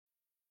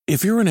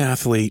If you're an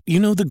athlete, you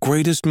know the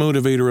greatest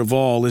motivator of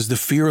all is the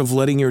fear of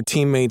letting your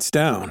teammates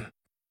down.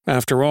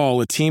 After all,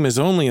 a team is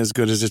only as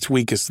good as its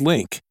weakest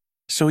link.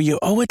 So you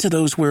owe it to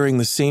those wearing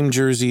the same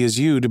jersey as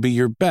you to be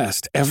your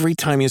best every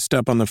time you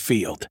step on the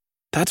field.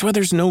 That's why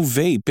there's no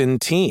vape in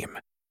team.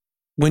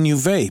 When you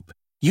vape,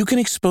 you can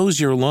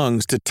expose your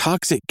lungs to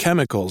toxic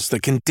chemicals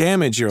that can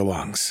damage your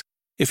lungs.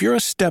 If you're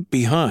a step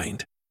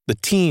behind, the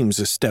team's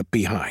a step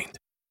behind.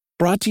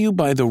 Brought to you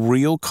by The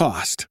Real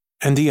Cost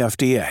and the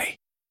FDA.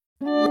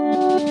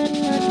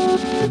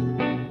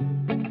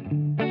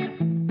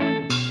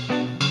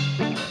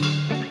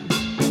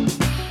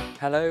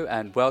 Hello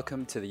and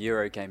welcome to the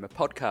Eurogamer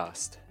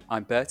podcast.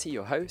 I'm Bertie,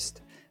 your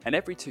host, and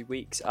every 2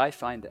 weeks I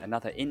find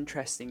another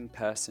interesting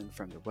person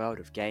from the world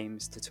of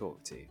games to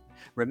talk to.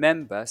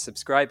 Remember,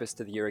 subscribers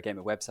to the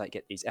Eurogamer website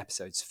get these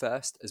episodes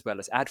first, as well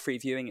as ad-free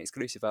viewing,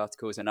 exclusive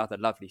articles and other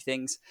lovely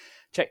things.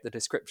 Check the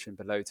description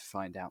below to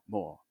find out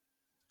more.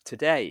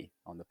 Today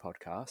on the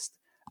podcast,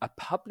 a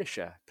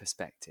publisher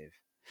perspective.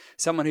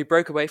 Someone who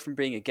broke away from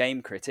being a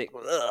game critic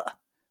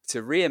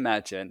to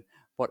reimagine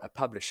what a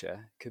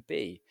publisher could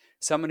be.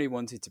 Someone who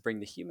wanted to bring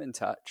the human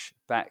touch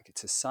back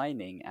to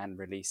signing and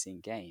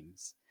releasing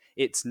games.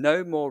 It's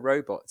No More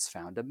Robots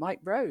founder Mike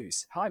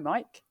Rose. Hi,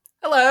 Mike.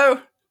 Hello.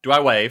 Do I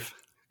wave?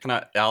 Can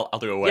I? I'll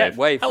do a wave. Yeah,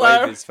 wave.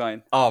 Hello. Wave is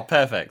fine. Oh,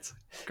 perfect.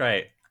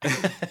 Great.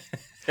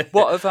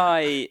 What have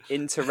I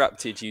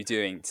interrupted you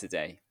doing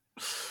today?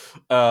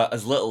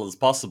 As little as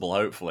possible,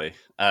 hopefully.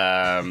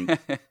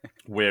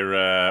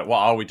 We're what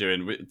are we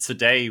doing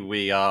today?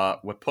 We're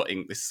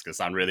putting. This is gonna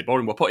sound really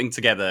boring. We're putting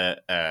together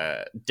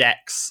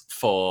decks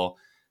for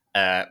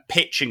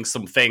pitching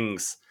some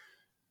things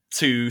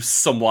to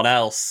someone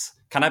else.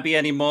 Can I be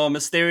any more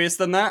mysterious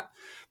than that?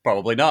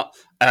 Probably not.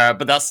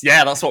 But that's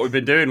what we've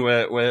been doing.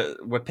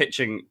 We're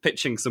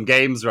pitching some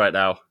games right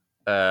now,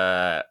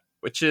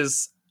 which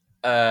is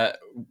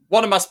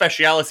one of my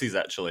specialities,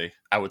 actually.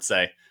 I would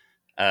say.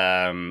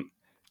 Got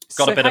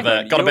a bit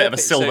of a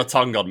silver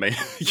tongue on me,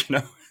 you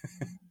know.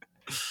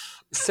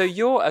 So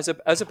you're as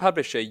a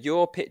publisher,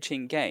 you're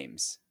pitching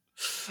games.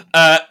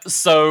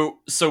 So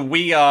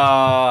we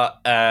are.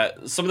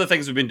 Some of the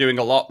things we've been doing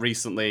a lot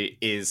recently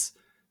is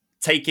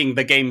taking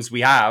the games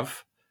we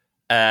have,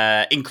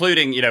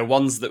 including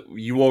ones that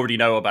you already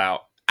know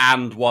about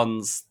and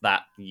ones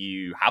that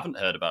you haven't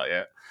heard about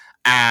yet,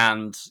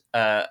 and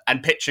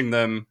pitching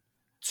them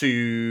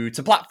to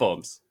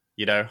platforms.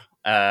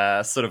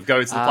 Sort of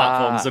go to the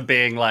platforms and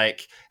being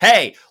like,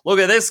 hey, look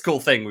at this cool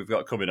thing we've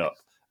got coming up.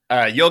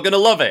 You're going to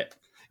love it.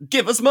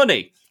 Give us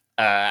money.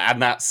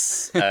 And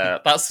that's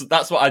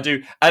what I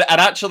do. And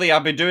actually,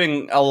 I've been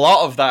doing a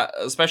lot of that,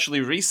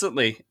 especially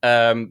recently,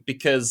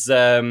 because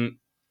in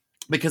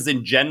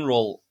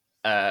general,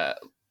 I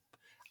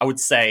would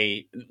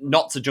say,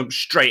 not to jump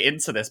straight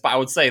into this, but I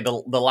would say the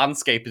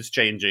landscape is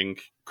changing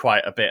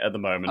quite a bit at the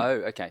moment.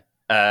 Oh, okay.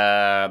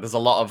 There's a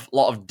lot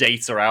of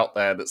data out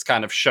there that's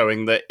kind of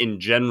showing that in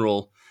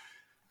general,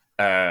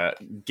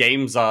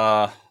 games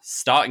are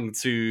starting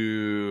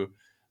to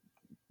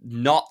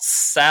not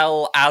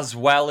sell as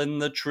well in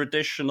the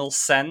traditional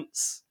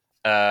sense.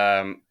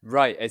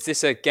 Right. Is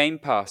this a Game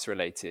Pass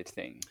related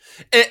thing?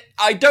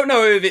 I don't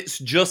know if it's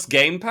just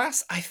Game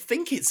Pass. I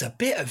think it's a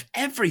bit of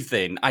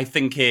everything. I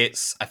think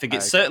it's okay.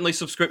 Certainly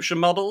subscription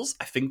models.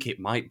 I think it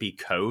might be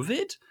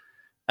COVID.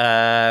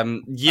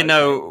 2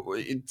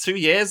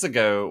 years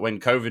ago when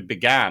COVID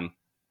began,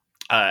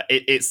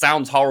 it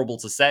sounds horrible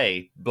to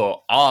say,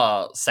 but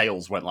our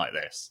sales went like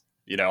this.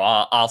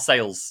 Our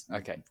sales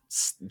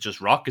just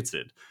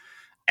rocketed.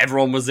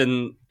 Everyone was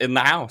in the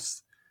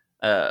house.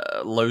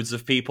 Loads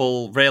of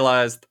people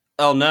realized,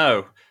 oh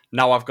no,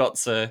 now I've got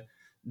to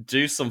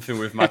do something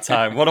with my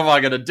time. What am I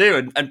going to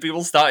do? And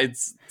people started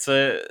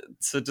to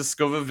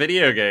discover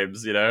video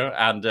games,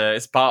 and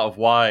it's part of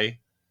why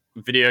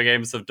video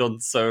games have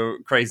done so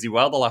crazy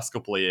well the last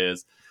couple of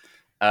years.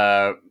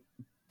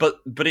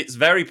 But it's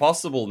very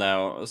possible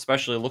now,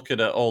 especially looking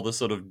at all the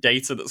sort of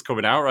data that's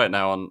coming out right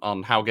now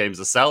on how games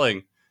are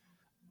selling,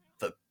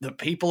 that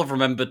people have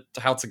remembered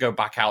how to go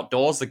back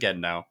outdoors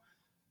again now.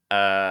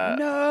 No!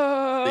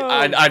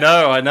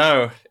 I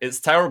know.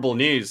 It's terrible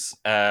news.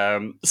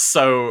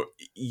 So,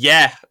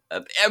 yeah.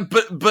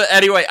 But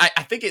anyway,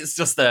 I think it's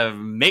just a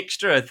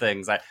mixture of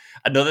things.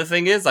 Another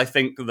thing is, I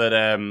think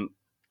that...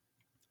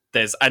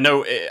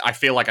 I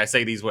feel like I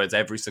say these words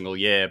every single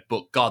year,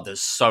 but God,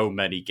 there's so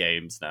many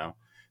games now.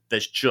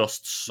 There's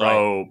just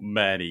so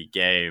many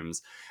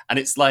games. And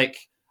it's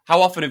like,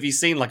 how often have you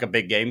seen like a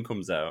big game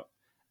comes out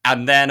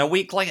and then a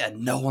week later,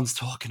 no one's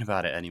talking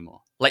about it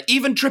anymore? Like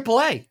even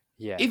AAA.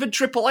 Yeah. Even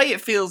AAA,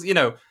 it feels,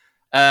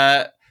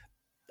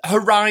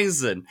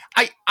 Horizon.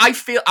 I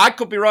feel, I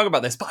could be wrong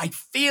about this, but I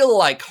feel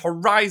like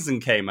Horizon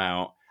came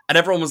out and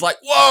everyone was like,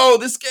 whoa,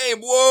 this game,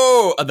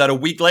 whoa. And then a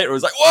week later, it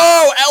was like,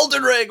 whoa,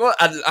 Elden Ring.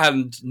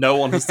 And no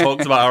one has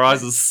talked about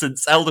Horizon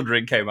since Elden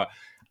Ring came out.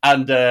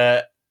 And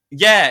I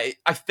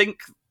think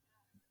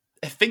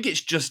it's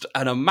just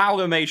an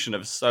amalgamation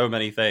of so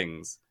many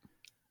things.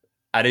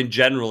 And in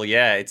general,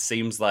 it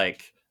seems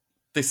like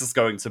this is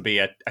going to be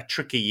a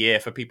tricky year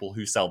for people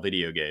who sell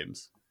video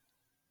games,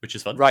 which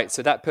is fun. Right,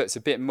 so that puts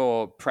a bit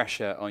more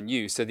pressure on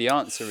you. So the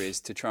answer is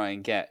to try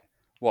and get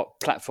what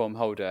platform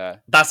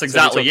holder? That's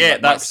exactly it.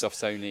 Like That's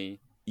Microsoft, Sony.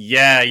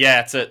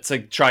 Yeah. To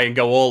try and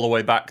go all the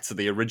way back to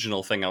the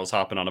original thing I was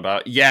harping on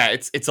about. Yeah,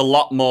 it's a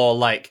lot more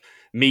like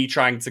me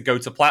trying to go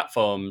to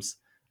platforms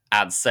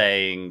and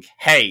saying,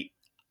 "Hey,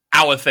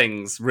 our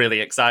thing's really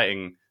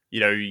exciting.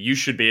 You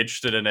should be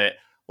interested in it.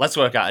 Let's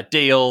work out a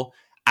deal."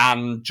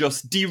 And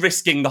just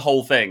de-risking the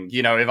whole thing.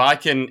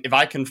 If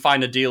I can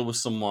find a deal with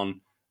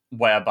someone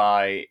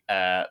whereby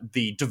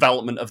the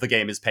development of the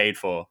game is paid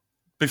for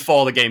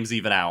before the game's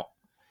even out,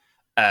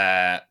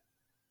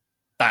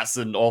 that's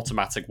an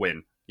automatic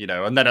win.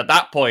 And then at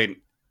that point,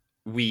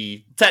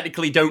 we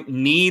technically don't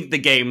need the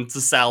game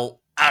to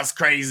sell as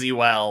crazy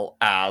well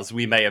as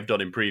we may have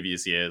done in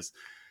previous years,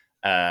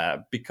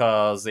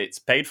 because it's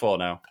paid for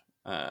now,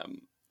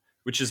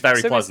 which is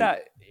very pleasant.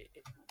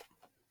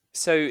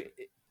 So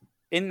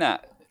in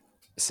that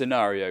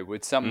scenario,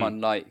 would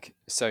someone like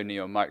Sony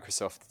or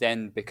Microsoft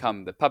then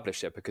become the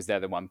publisher because they're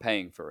the one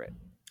paying for it?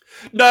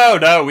 No,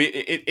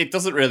 it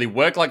doesn't really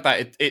work like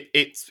that.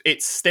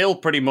 It's still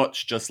pretty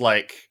much just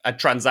like a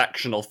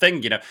transactional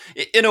thing,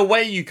 In a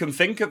way, you can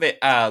think of it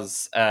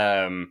as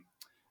I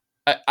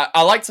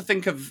like to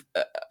think of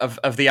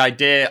the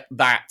idea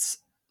that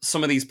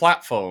some of these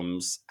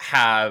platforms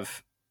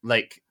have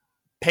like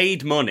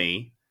paid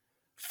money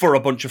for a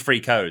bunch of free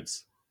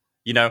codes.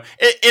 In a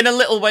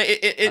little way,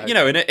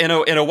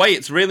 in a way,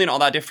 it's really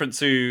not that different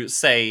to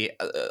say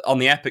on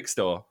the Epic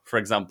Store, for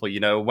example.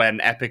 When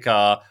Epic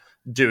are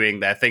doing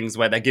their things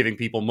where they're giving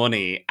people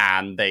money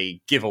and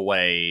they give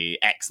away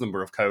X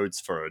number of codes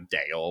for a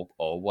day or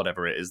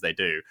whatever it is they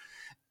do.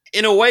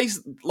 In a way,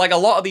 like a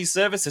lot of these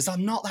services are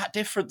not that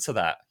different to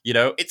that.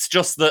 It's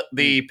just that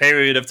the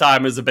period of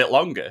time is a bit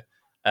longer,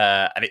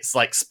 and it's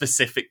like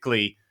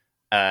specifically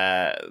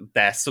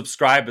their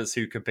subscribers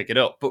who can pick it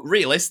up. But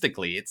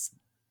realistically, it's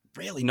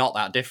really not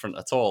that different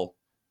at all.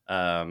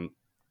 So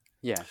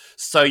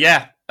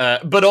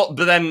but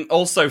then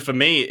also for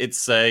me,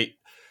 it's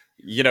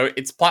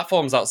it's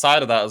platforms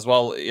outside of that as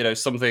well.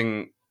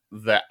 Something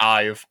that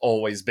I've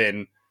always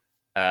been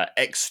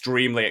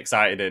extremely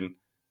excited in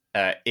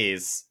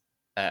is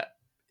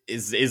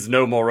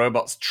No More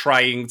Robots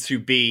trying to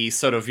be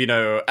sort of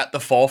at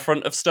the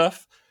forefront of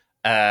stuff.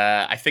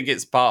 I think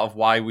it's part of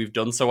why we've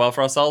done so well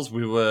for ourselves.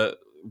 We were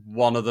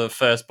one of the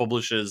first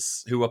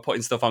publishers who were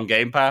putting stuff on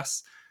Game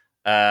Pass.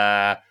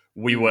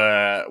 We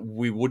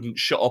wouldn't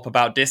shut up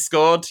about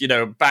Discord,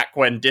 back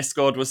when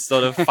Discord was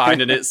sort of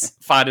finding its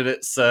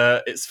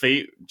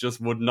feet,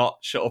 just would not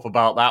shut up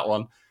about that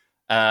one.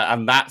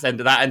 And that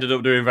ended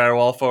up doing very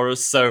well for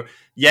us. So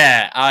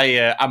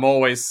yeah, I'm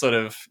always sort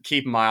of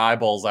keeping my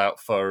eyeballs out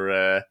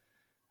for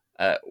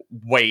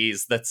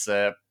ways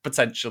that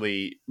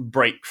potentially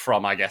break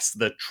from, I guess,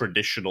 the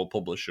traditional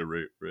publisher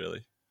route,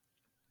 really.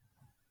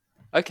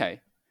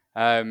 Okay.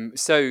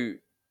 So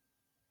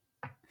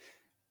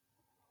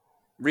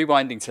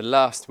rewinding to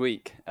last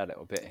week a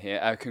little bit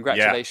here,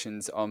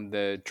 congratulations on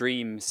the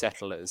Dream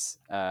Settlers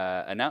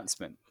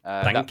announcement.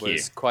 That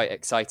was quite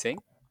exciting.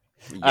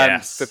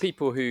 Yes. For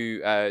people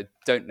who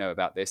don't know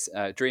about this,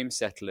 Dream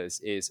Settlers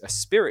is a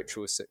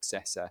spiritual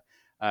successor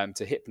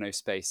to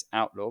Hypnospace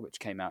Outlaw, which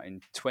came out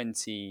in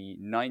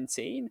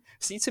 2019.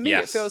 See, to me,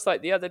 It feels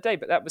like the other day,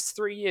 but that was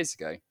 3 years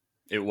ago.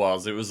 It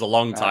was a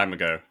long time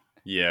ago.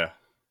 Yeah,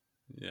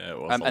 it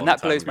was. And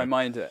that blows my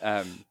mind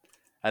a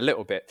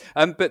little bit.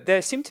 But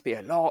there seemed to be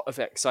a lot of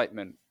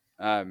excitement,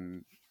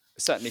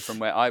 certainly from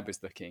where I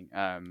was looking,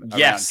 around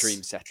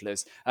Dream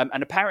Settlers.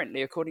 And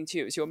apparently, according to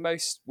you, it was your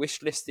most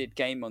wish-listed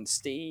game on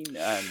Steam.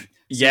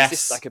 Is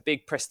this like a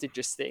big,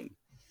 prestigious thing?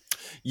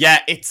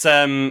 Yeah, it's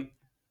the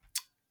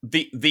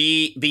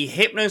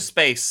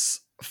Hypnospace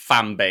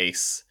fan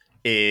base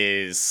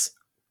is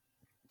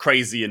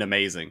crazy and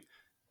amazing.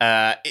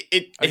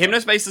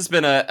 Hypnospace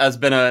has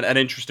been an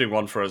interesting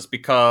one for us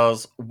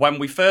because when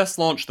we first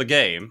launched the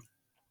game,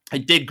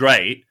 it did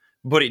great,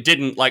 but it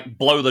didn't like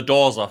blow the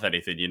doors off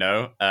anything,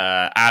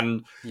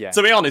 And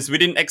to be honest, we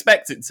didn't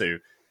expect it to.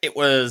 It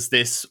was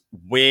this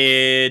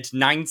weird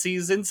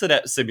 90s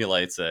internet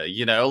simulator,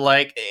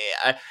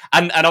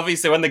 and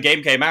obviously when the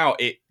game came out,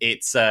 it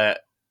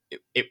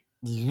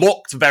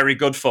looked very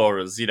good for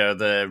us.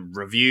 The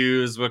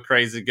reviews were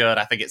crazy good.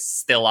 I think it's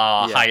still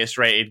our highest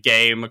rated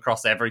game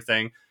across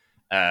everything.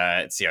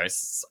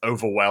 It's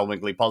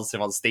overwhelmingly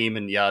positive on Steam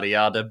and yada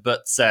yada,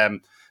 but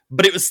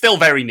it was still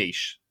very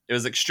niche. It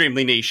was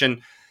extremely niche,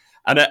 and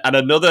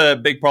another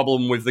big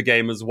problem with the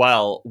game as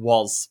well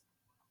was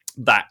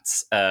that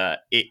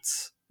it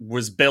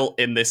was built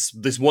in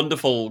this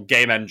wonderful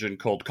game engine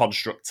called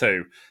Construct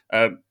 2,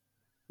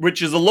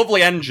 which is a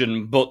lovely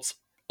engine, but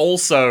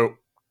also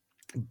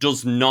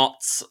does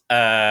not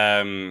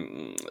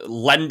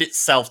lend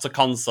itself to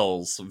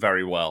consoles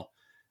very well.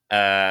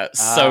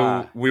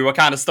 So we were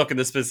kind of stuck in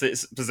this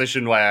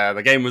position where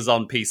the game was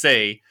on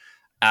PC,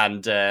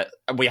 and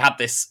we had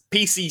this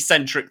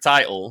PC-centric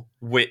title,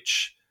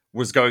 which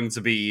was going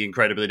to be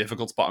incredibly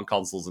difficult to put on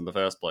consoles in the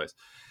first place.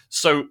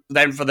 So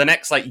then for the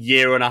next like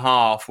year and a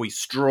half, we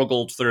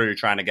struggled through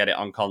trying to get it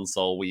on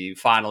console. We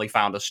finally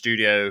found a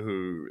studio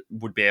who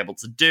would be able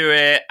to do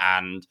it,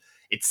 and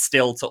it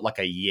still took like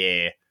a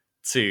year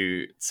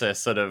to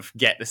sort of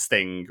get this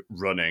thing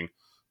running.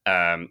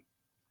 Then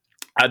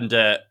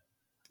the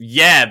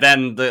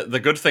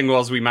good thing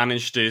was we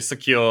managed to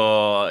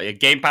secure a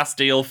Game Pass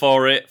deal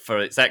for its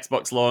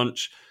Xbox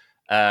launch.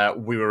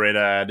 We were in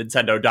a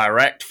Nintendo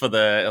Direct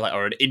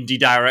or an Indie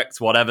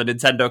Direct, whatever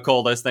Nintendo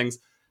call those things,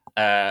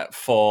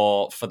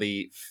 for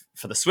the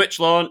Switch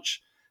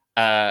launch.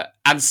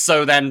 And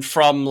so then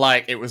from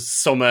like it was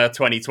summer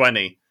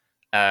 2020,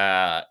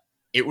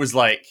 it was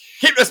like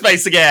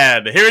Hypnospace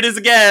again. Here it is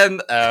again.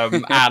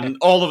 And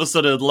all of a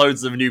sudden,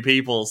 loads of new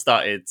people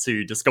started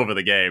to discover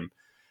the game.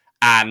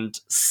 And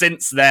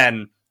since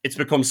then, it's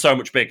become so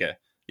much bigger.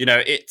 You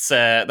know, it's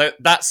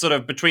that sort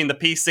of between the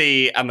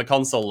PC and the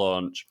console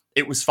launch,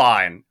 it was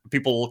fine.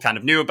 People kind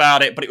of knew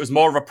about it, but it was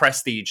more of a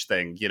prestige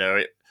thing. You know,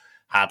 it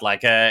had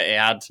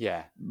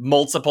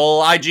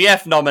multiple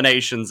IGF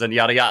nominations and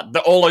yada yada.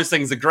 All those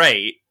things are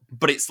great,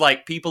 but it's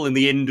like people in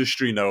the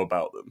industry know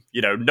about them.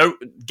 You know, no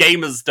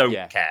gamers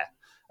don't care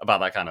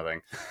about that kind of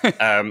thing.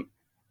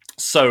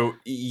 So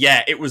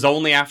yeah, it was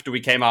only after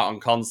we came out on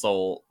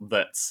console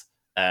that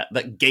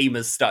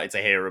gamers started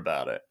to hear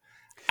about it.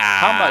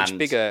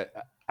 And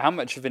how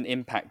much of an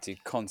impact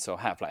did console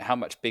have? Like, how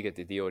much bigger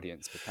did the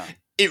audience become?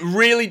 It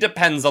really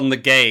depends on the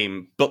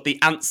game, but the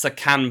answer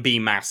can be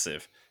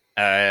massive.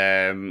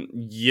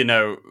 You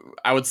know,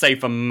 I would say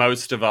for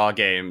most of our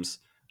games,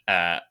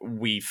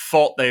 we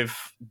thought they've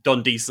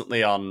done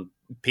decently on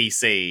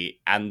PC,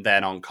 and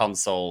then on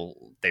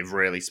console, they've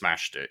really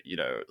smashed it. You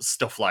know,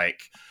 stuff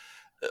like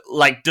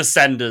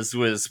Descenders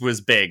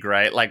was big,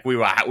 right? Like we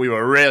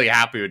were really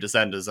happy with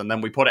Descenders, and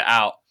then we put it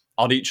out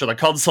on each of the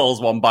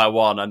consoles one by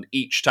one, and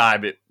each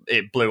time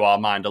it blew our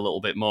mind a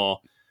little bit more.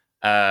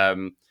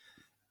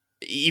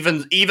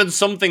 Even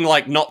something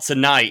like Not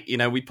Tonight, you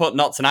know, we put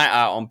Not Tonight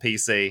out on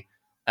PC,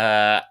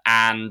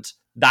 and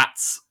that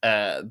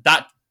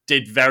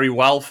did very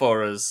well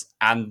for us.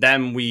 And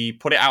then we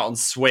put it out on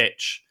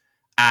Switch,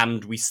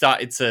 and we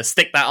started to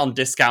stick that on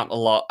discount a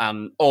lot.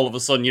 And all of a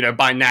sudden, you know,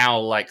 by now,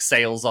 like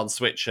sales on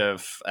Switch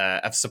have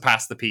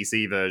surpassed the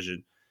PC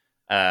version.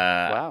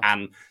 Wow.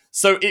 And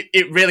so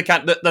it really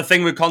can't. The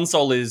thing with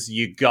console is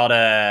you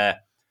gotta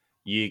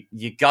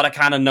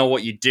kind of know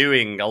what you're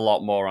doing a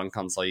lot more on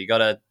console. You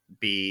gotta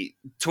be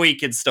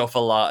tweaking stuff a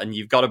lot, and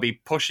you've got to be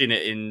pushing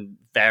it in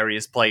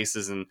various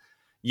places. And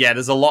yeah,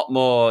 there's a lot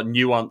more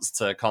nuance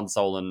to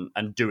console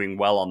and doing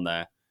well on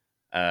there.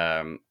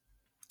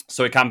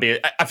 So it can be.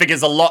 I think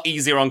it's a lot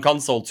easier on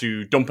console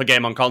to dump a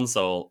game on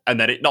console and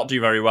then it not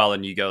do very well,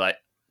 and you go like,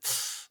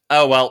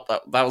 oh well,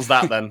 that was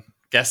that then.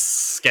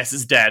 Guess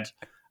it's dead.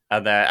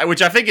 And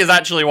which I think is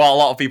actually what a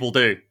lot of people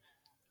do.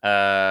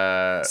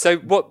 So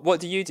what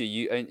do?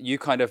 You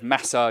kind of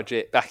massage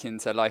it back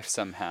into life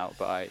somehow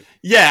by...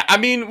 Yeah, I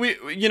mean,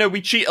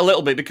 we cheat a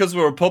little bit because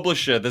we're a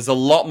publisher. There's a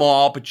lot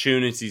more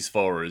opportunities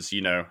for us.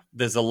 You know,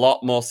 there's a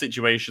lot more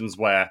situations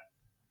where,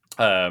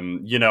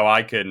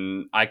 I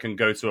can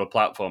go to a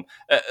platform.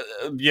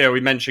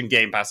 We mentioned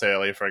Game Pass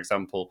earlier, for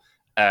example.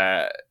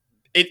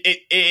 It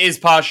is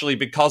partially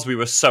because we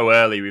were so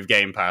early with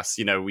Game Pass.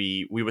 You know,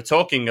 we were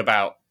talking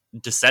about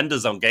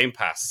Descenders on Game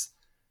Pass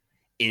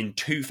in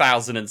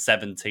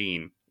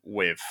 2017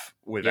 with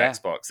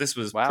Xbox. This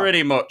was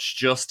pretty much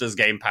just as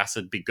Game Pass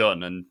had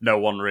begun, and no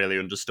one really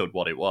understood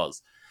what it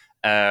was.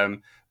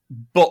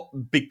 But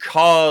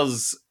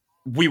because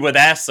we were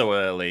there so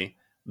early,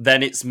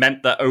 then it's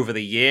meant that over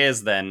the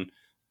years, then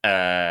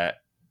Xbox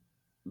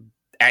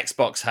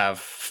have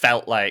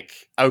felt like,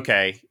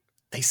 okay,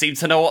 they seem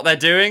to know what they're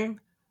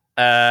doing.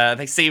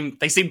 They seem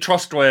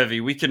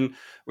trustworthy. We can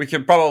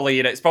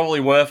probably, it's probably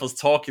worth us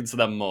talking to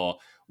them more.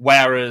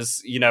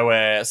 Whereas,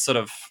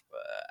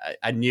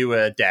 a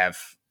newer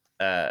dev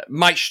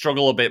might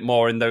struggle a bit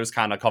more in those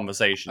kind of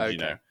conversations, okay. You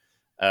know.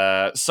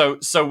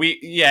 So we,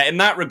 in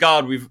that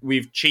regard,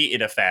 we've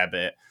cheated a fair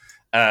bit.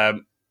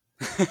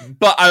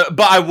 But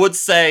I would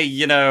say,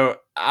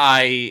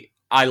 I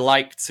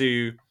like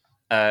to,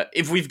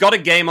 if we've got a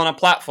game on a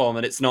platform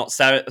and it's not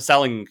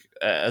selling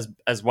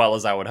as well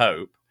as I would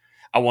hope,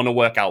 I want to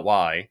work out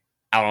why.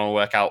 I want to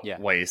work out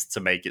ways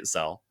to make it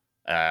sell.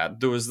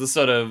 There was the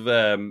sort of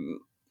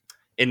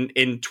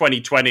in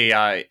 2020,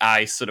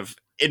 I sort of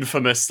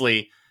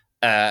infamously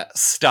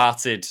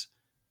started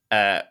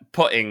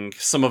putting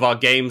some of our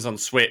games on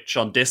Switch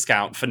on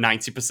discount for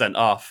 90%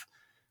 off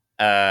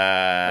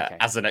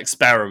as an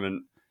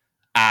experiment,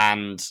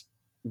 and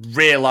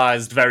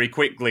realized very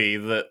quickly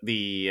that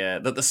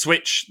the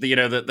Switch,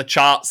 the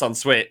charts on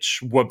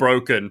Switch were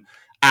broken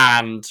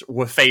and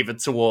were favored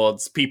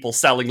towards people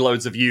selling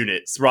loads of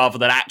units rather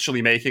than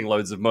actually making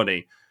loads of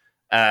money.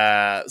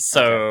 I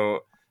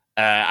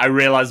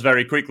realized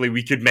very quickly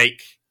we could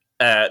make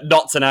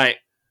Not Tonight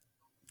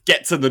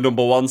get to the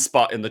number one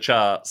spot in the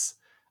charts.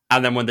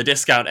 And then when the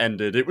discount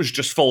ended, it was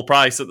just full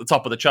price at the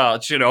top of the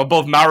charts,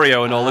 above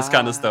Mario and all this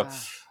kind of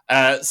stuff.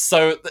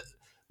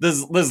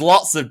 There's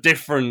lots of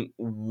different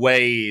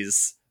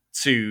ways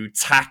to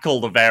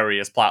tackle the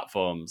various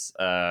platforms.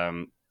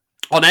 On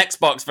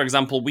Xbox, for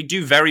example, we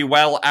do very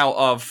well out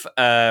of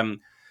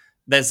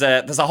there's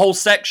a whole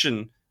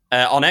section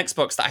on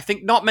Xbox that I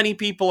think not many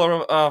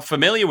people are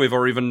familiar with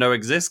or even know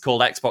exists,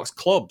 called Xbox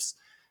Clubs,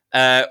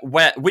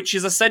 which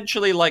is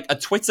essentially like a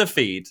Twitter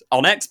feed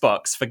on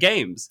Xbox for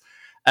games,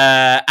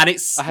 and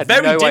it's I had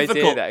very no difficult.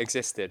 idea that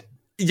existed.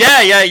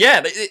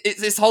 Yeah.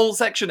 It's this whole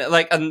section,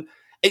 and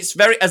it's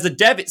as a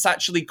dev, it's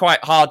actually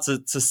quite hard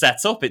to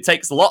set up. It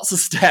takes lots of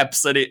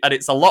steps, and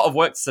it's a lot of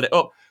work to set it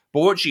up.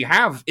 But once you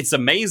have, it's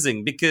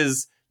amazing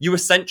because you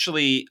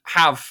essentially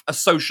have a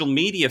social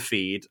media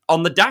feed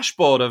on the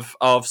dashboard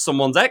of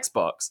someone's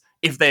Xbox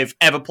if they've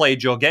ever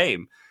played your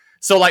game.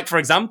 So, like, for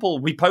example,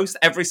 we post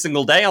every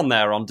single day on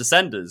there on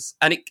Descenders,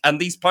 and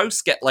these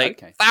posts get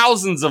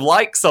thousands of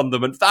likes on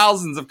them and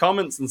thousands of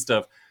comments and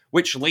stuff,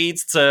 which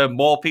leads to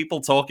more people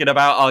talking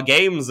about our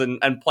games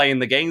and playing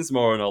the games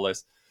more and all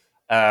this.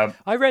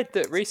 I read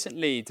that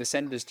recently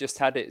Descenders just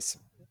had its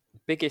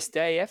biggest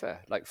day ever,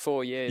 like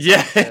 4 years. Yeah,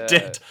 after it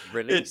did.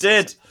 Release.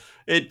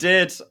 It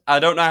did. I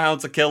don't know how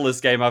to kill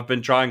this game. I've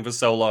been trying for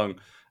so long.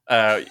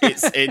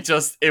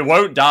 It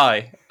won't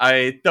die.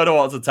 I don't know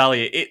what to tell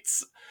you.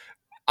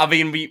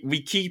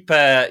 We keep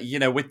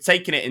we're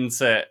taking it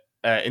into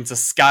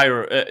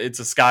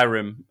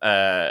Skyrim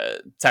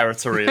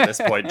territory at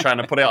this point, trying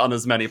to put it on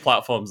as many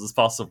platforms as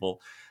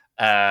possible.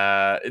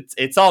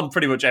 It's on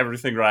pretty much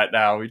everything right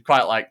now. We'd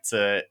quite like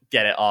to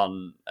get it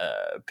on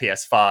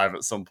PS5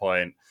 at some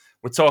point.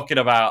 We're talking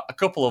about a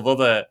couple of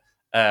other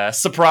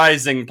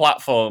surprising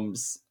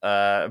platforms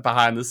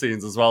behind the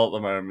scenes as well at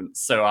the moment.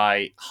 So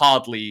I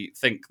hardly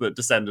think that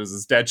Descenders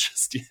is dead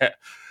just yet.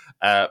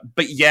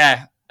 But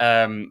yeah,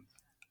 I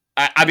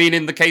mean,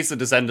 in the case of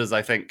Descenders,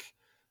 I think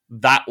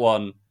that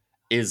one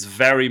is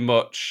very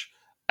much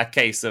a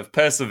case of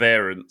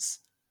perseverance,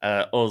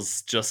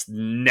 us just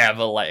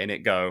never letting it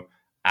go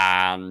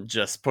and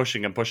just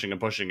pushing and pushing and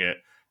pushing it.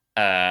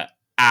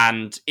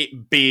 And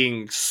it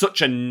being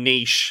such a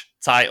niche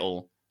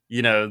title,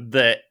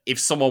 that if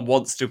someone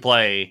wants to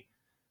play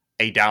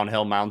a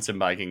downhill mountain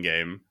biking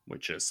game,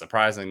 which a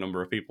surprising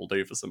number of people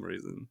do for some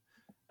reason,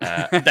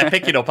 they're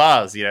picking up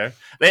ours,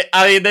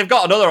 they've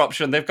got another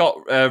option. They've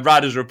got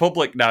Riders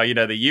Republic now,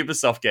 the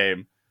Ubisoft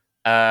game.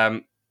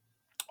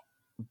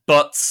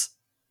 But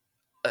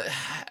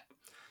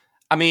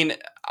I mean,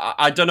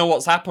 I don't know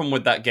what's happened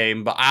with that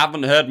game, but I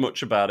haven't heard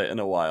much about it in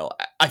a while.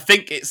 I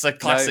think it's a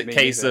classic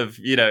case of,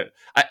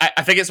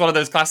 I think it's one of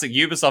those classic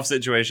Ubisoft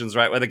situations,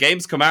 right, where the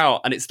game's come out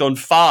and it's done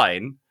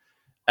fine,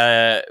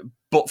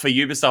 but for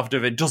Ubisoft,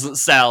 if it doesn't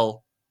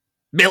sell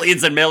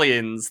millions and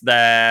millions,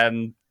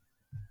 then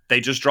they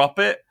just drop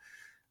it.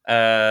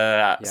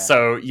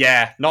 So,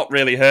 yeah, not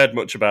really heard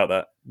much about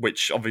that,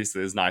 which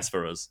obviously is nice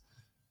for us.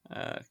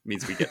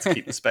 Means we get to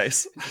keep the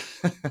space.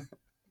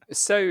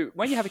 So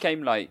when you have a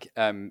game like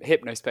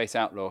Hypnospace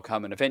Outlaw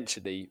come and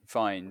eventually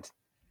find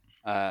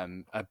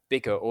a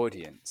bigger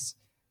audience,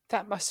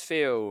 that must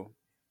feel,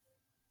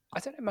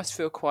 must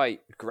feel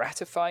quite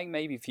gratifying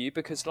maybe for you,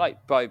 because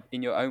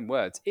in your own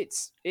words,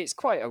 it's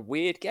quite a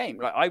weird game.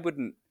 Like I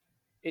wouldn't,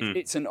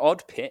 it's an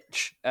odd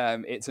pitch.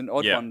 It's an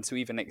odd one to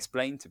even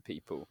explain to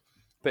people.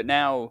 But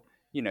now,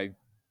 3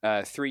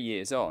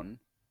 years on,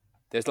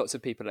 there's lots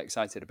of people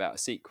excited about a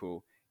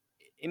sequel,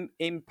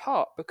 in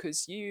part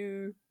because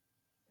you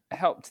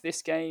helped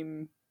this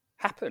game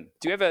happen.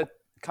 Do you ever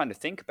kind of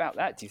think about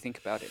that? Do you think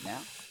about it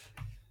now?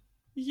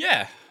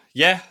 Yeah,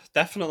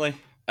 definitely.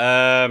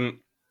 The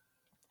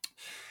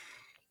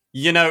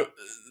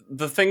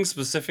thing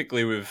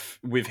specifically with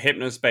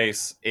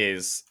Hypnospace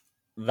is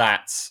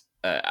that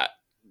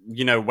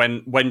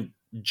when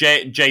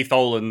Jay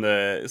Tholen,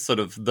 the sort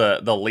of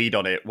the lead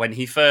on it, when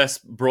he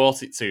first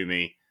brought it to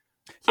me,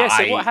 so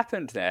what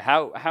happened there?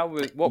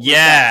 What was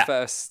that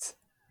first?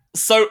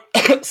 So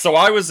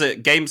I was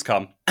at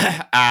Gamescom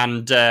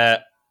and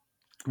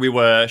we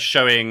were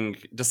showing.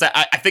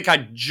 I think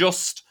I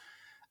just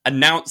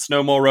announced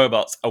No More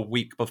Robots a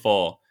week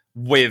before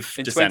with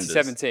in Descenders.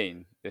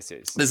 2017. This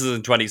is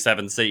in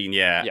 2017,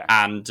 yeah.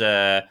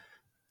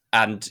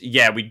 And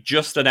we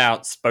just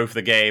announced both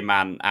the game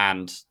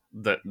and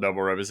that No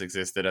More Robots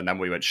existed, and then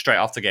we went straight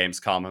off to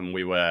Gamescom, and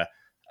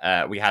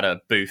we had a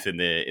booth in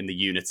the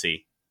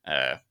Unity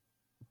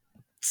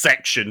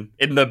section,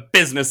 in the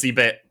businessy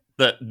bit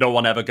that no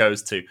one ever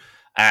goes to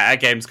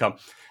at Gamescom.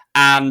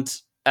 And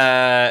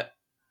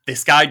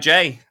this guy,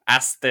 Jay,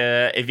 asked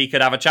if he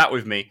could have a chat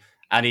with me.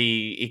 And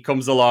he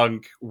comes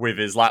along with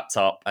his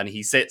laptop and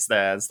he sits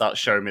there and starts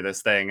showing me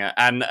this thing.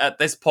 And at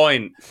this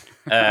point,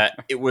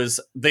 it was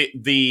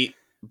the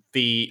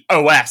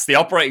OS, the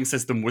operating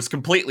system, was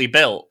completely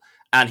built.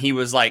 And he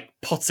was like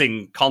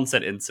putting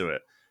content into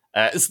it.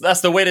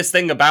 That's the weirdest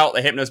thing about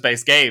the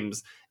Hypnospace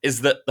games,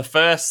 is that the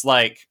first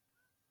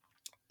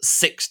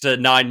 6 to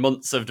 9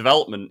 months of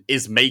development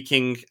is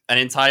making an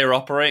entire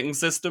operating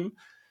system.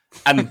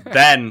 And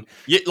then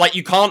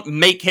you can't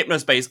make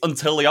Hypnospace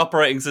until the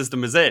operating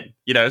system is in,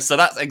 so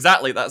that's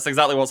exactly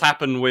what's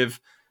happened with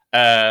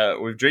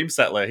with Dream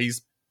Settler.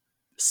 He's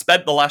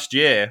spent the last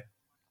year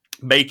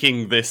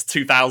making this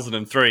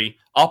 2003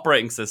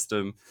 operating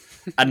system,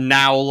 and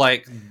now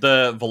like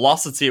the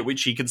velocity at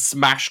which he can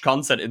smash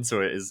content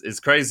into it is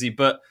crazy.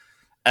 But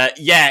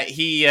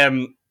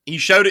he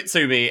showed it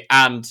to me,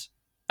 and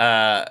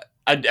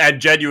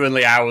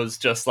genuinely I was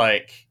just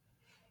like,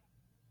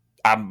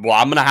 I'm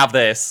gonna have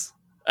this.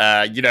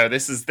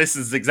 This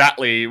is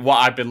exactly what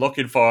I've been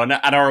looking for. And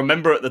I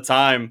remember at the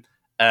time,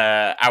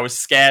 I was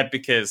scared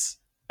because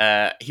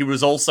he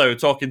was also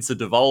talking to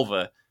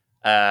Devolver.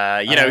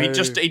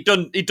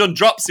 He'd done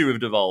Dropsy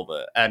with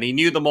Devolver, and he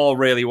knew them all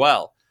really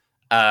well.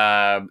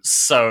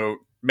 So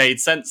made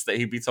sense that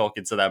he'd be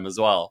talking to them as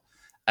well.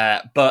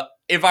 But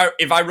if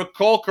I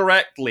recall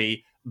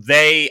correctly,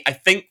 I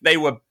think they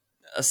were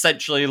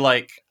essentially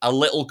like a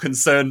little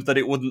concerned that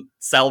it wouldn't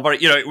sell very.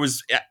 It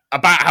was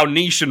about how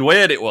niche and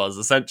weird it was.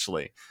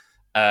 Essentially,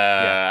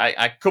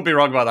 I could be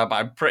wrong about that, but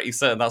I'm pretty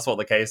certain that's what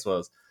the case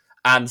was.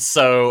 And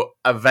so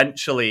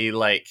eventually,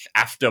 like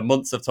after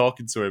months of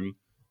talking to him,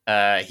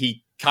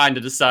 he kind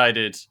of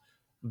decided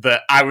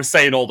that I was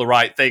saying all the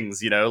right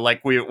things.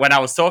 Like when I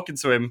was talking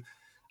to him,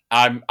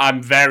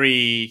 I'm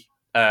very.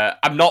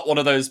 I'm not one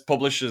of those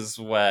publishers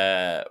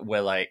where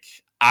we're like,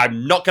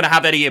 I'm not going to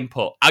have any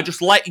input. I just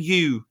let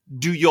you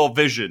do your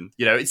vision.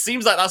 It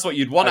seems like that's what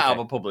you'd want out of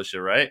a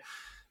publisher, right?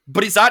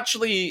 But it's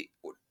actually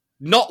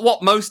not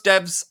what most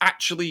devs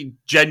actually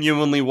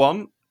genuinely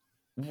want.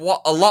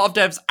 What a lot of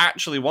devs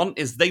actually want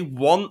is they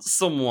want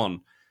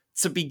someone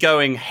to be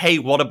going, hey,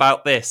 what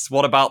about this?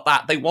 What about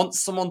that? They want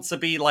someone to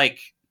be like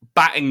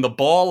batting the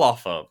ball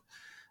off of.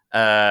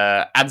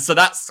 And so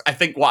that's, I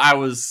think, what I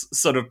was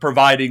sort of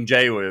providing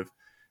Jay with.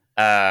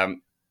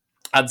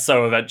 And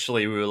so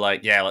eventually we were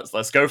like, yeah,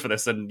 let's go for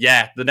this. And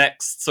yeah, the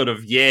next sort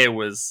of year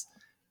was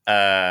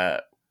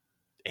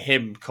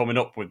him coming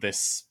up with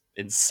this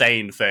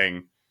insane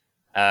thing.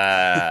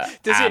 Does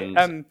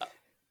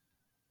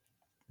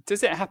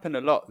it happen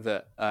a lot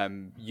that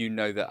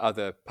that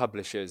other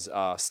publishers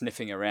are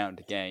sniffing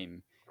around a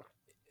game?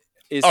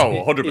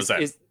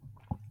 100%.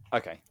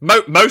 Okay.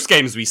 Most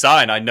games we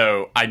sign, I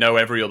know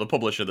every other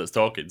publisher that's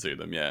talking to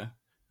them. Yeah.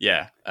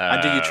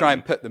 And do you try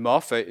and put them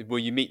off? Or will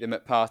you meet them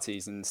at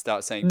parties and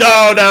start saying?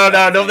 No,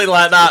 nothing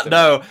like that.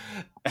 No.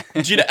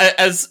 Do you know,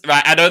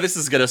 I know this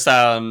is gonna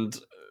sound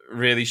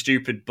really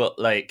stupid, but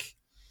like,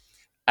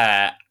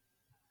 I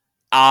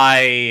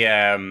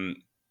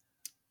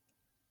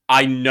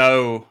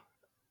know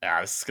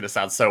this is gonna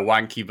sound so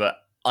wanky, but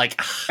like,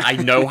 I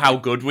know how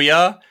good we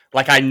are.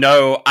 Like, I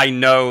know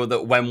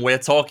that when we're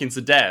talking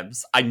to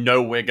devs, I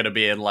know we're gonna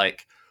be in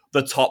like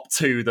the top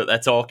 2 that they're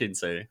talking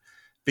to,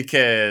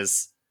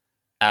 because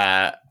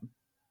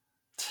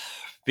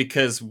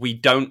we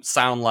don't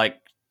sound like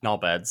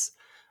knobheads.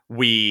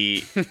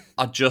 We're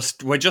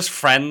just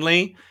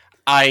friendly.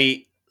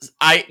 I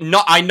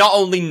not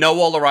only know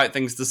all the right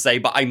things to say,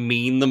 but I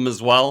mean them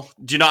as well.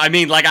 Do you know what I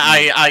mean? Like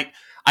I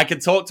can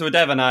talk to a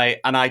dev and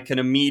I can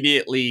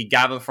immediately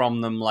gather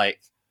from them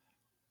like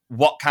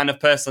what kind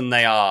of person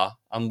they are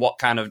and what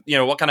kind of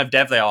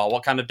dev they are,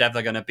 what kind of dev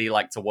they're going to be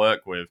like to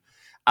work with,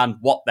 and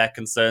what their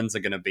concerns are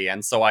going to be.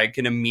 And so I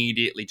can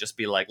immediately just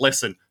be like,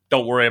 listen,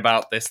 don't worry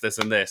about this,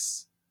 and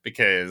this,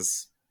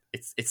 because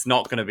it's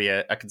not going to be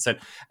a concern.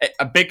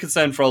 A big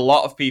concern for a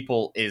lot of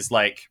people is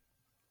like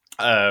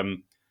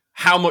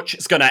how much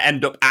it's going to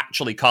end up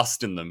actually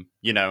costing them,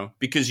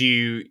 because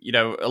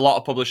a lot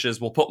of publishers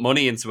will put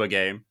money into a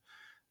game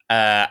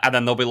and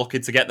then they'll be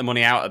looking to get the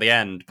money out at the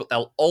end, but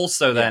they'll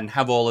also then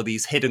have all of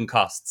these hidden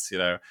costs,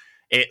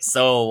 It's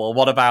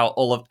what about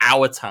all of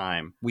our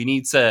time? We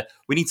need to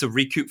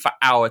recoup for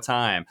our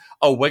time.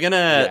 Oh, we're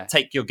gonna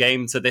take your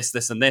game to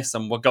this, and this,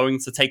 and we're going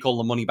to take all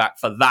the money back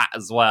for that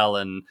as well,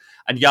 and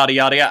yada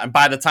yada yada. And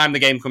by the time the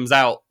game comes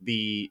out,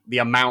 the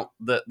amount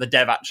that the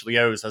dev actually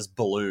owes has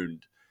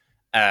ballooned.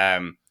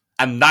 And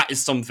that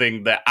is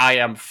something that I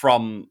am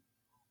from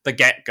the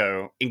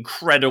get-go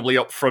incredibly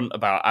upfront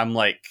about. I'm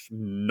like,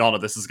 none of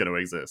this is going to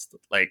exist.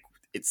 Like,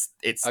 it's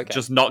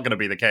just not going to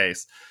be the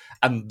case,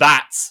 and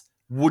that,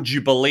 would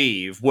you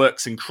believe,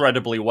 works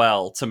incredibly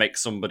well to make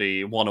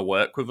somebody want to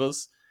work with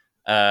us.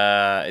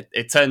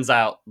 It turns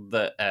out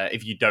that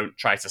if you don't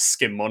try to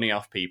skim money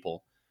off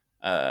people,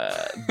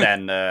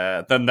 then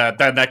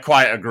they're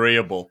quite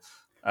agreeable.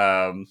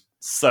 I've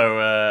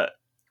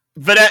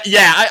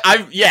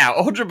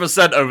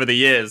 100% over the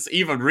years,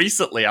 even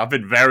recently, I've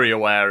been very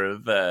aware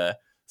of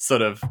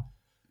sort of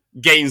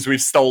games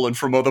we've stolen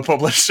from other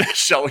publishers,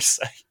 shall we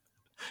say?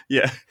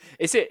 Yeah.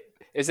 Is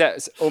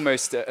that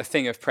almost a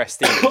thing of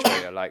prestige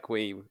where you're like,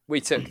 we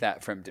took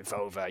that from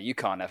Devolver, you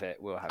can't have it,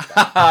 we'll have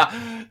that?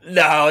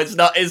 No,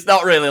 it's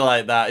not really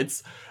like that.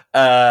 It's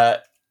I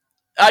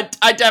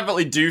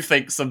definitely do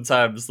think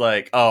sometimes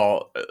like,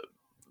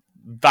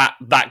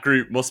 that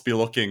group must be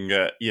looking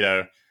at,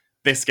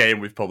 this game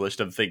we've published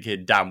and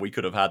thinking, damn, we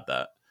could have had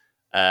that.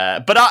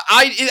 But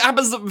it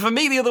happens for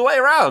me the other way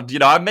around.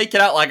 I'm making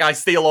out like I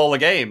steal all the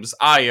games.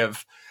 I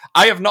have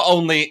not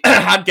only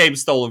had games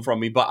stolen from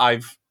me, but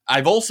I've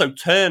also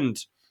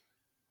turned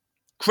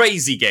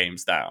crazy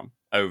games down.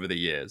 over the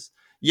years.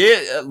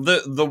 Yeah,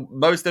 the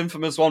most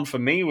infamous one for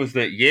me was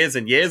that years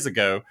and years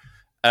ago,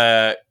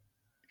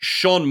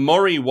 Sean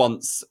Murray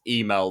once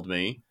emailed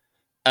me,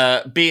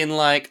 being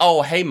like,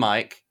 "Oh, hey,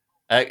 Mike,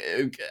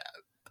 I've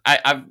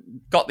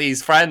got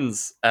these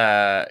friends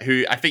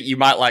who I think you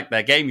might like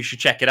their game. You should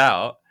check it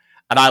out."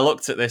 And I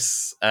looked at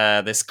this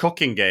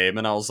cooking game,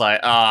 and I was like,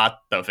 I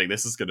don't think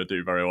this is going to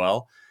do very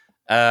well.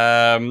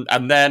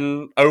 And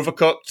then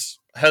Overcooked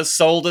has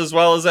sold as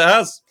well as it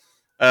has.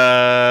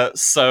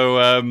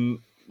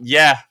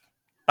 Yeah,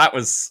 that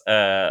was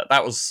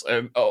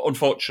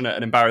unfortunate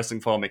and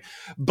embarrassing for me.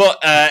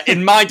 But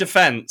in my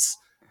defense,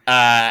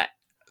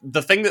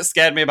 the thing that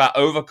scared me about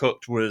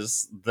Overcooked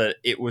was that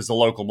it was a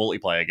local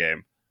multiplayer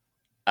game.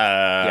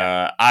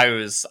 I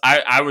was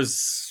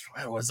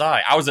where was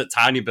I? I was at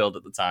Tiny Build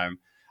at the time,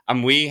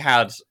 and we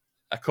had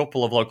a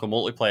couple of local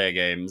multiplayer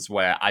games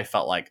where I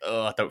felt like,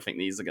 I don't think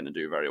these are going to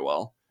do very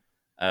well.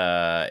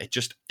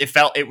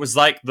 It was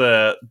like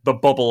the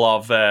bubble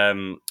of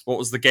what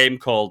was the game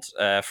called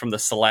from the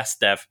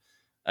Celeste dev,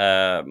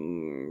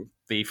 the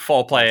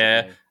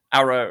 4-player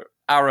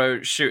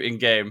arrow shooting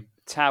game.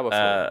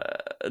 Towerfall,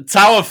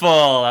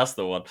 that's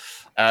the one.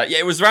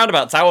 It was around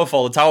about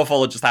Towerfall, and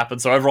Towerfall had just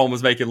happened, so everyone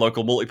was making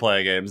local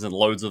multiplayer games, and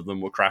loads of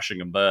them were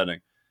crashing and burning.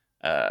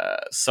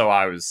 So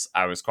I was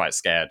quite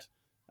scared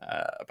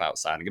about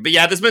signing it. But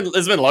yeah, there's been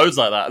loads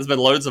like that. There's been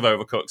loads of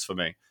Overcooks for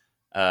me.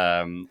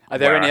 Are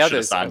there any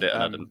others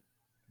that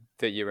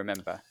you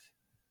remember?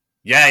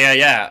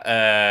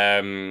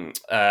 Yeah.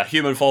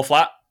 Human Fall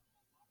Flat.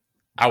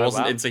 I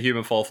wasn't into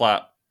Human Fall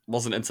Flat.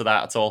 Wasn't into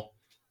that at all.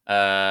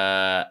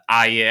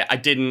 I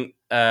didn't.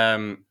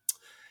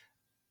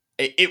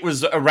 It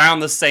was around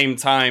the same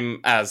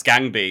time as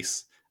Gang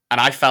Beasts, and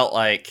I felt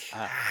like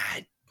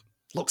it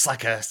looks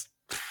like a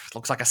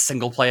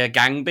single player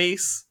Gang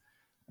Beasts.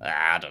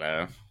 I don't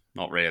know.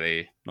 Not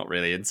really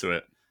into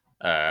it.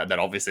 Then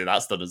obviously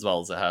that's done as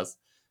well as it has.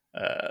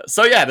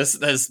 So yeah,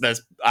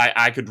 there's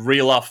I could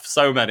reel off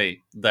so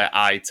many that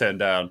I turned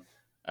down.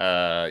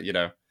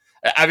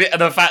 I mean,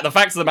 the fact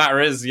of the matter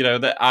is,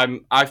 that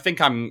I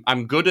think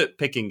I'm good at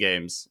picking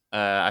games.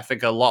 I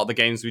think a lot of the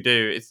games we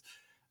do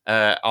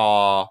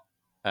are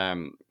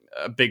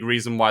a big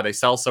reason why they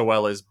sell so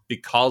well is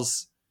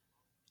because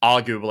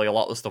arguably a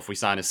lot of the stuff we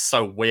sign is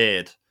so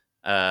weird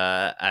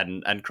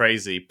and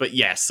crazy. But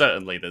yeah,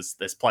 certainly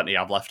there's plenty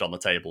I've left on the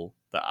table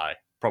that I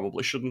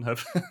probably shouldn't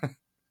have.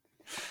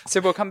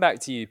 So we'll come back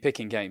to you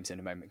picking games in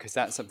a moment, because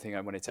that's something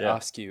I wanted to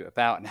ask you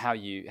about, and how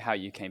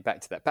you came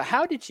back to that. But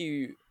how did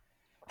you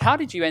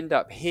end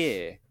up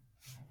here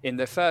in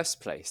the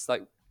first place?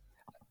 Like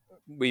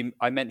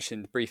I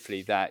mentioned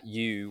briefly that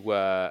you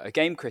were a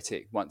game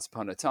critic once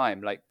upon a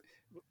time. Like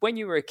when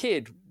you were a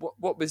kid,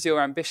 what was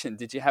your ambition?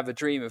 Did you have a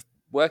dream of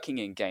working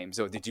in games,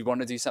 or did you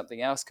want to do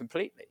something else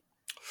completely?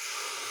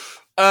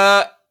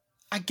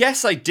 I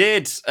guess I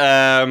did.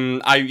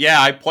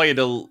 I played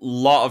a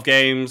lot of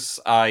games.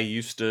 I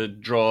used to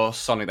draw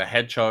Sonic the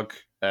Hedgehog,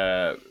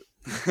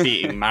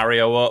 beating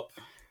Mario up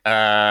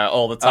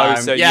all the time.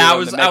 Oh, so I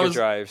was Mega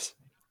Drives.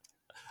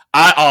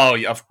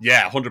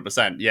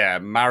 100%. Yeah,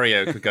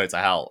 Mario could go to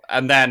hell.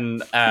 And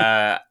then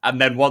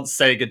once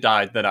Sega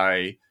died, then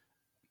I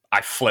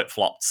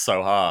flip-flopped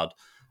so hard.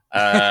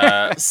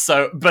 I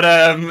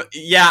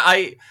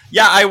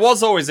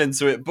was always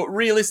into it, but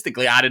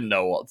realistically I didn't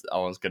know what I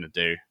was going to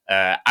do.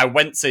 I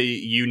went to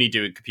uni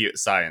doing computer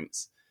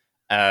science.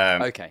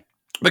 Okay.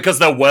 Because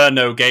there were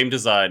no game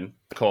design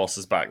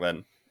courses back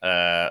then.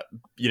 In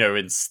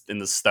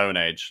the Stone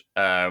Age.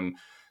 And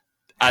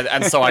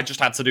so I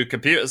just had to do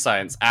computer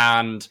science,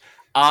 and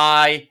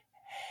I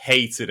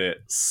hated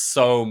it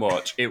so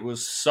much. It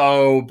was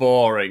so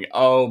boring.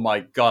 Oh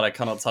my God, I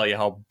cannot tell you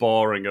how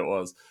boring it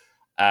was.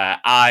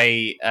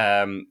 I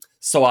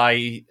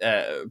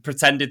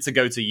pretended to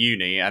go to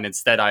uni, and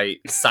instead I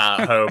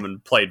sat at home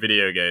and played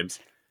video games.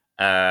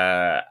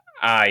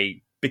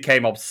 I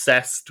became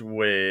obsessed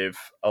with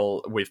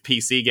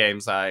PC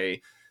games.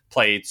 I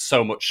played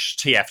so much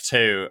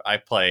TF2. I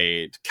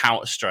played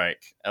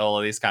Counter-Strike, all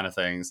of these kind of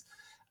things.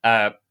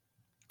 And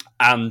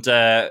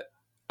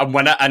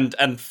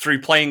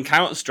through playing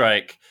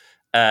Counter-Strike,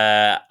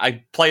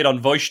 I played on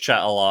voice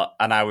chat a lot,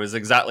 and I was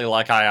exactly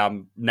like I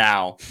am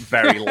now,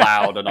 very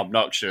loud and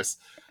obnoxious.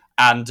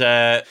 And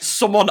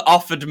someone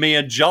offered me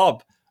a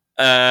job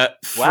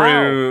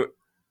through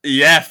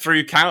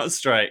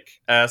Counter-Strike.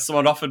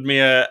 Someone offered me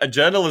a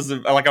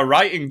journalism, like a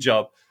writing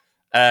job,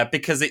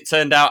 because it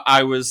turned out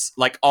I was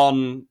like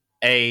on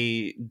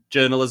a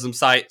journalism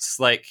site's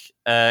like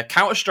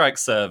Counter-Strike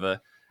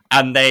server,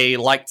 and they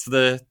liked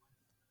the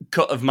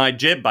cut of my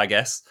jib, I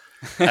guess.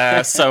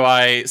 So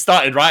I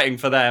started writing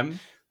for them,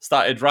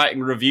 started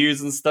writing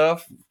reviews and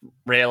stuff,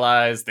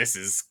 realized this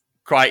is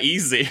quite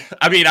easy.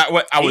 I mean, I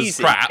was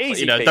crap,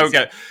 easy, don't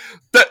get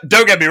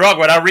me wrong.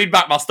 When I read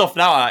back my stuff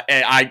now,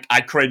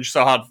 I cringe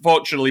so hard.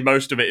 Fortunately,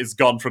 most of it is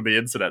gone from the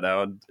internet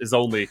now and is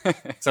only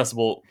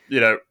accessible,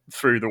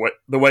 through the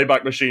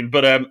Wayback Machine.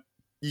 But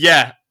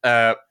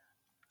I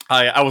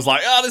was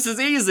like, oh, this is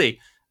easy.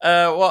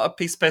 What a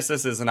piece of piss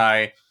this is. And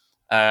I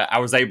I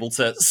was able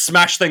to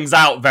smash things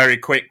out very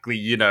quickly.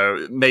 You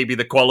know, maybe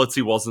the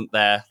quality wasn't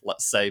there,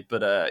 let's say,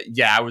 but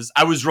yeah,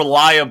 I was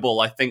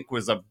reliable. I think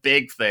was a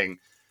big thing.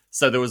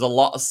 So there was a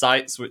lot of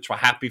sites which were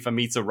happy for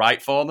me to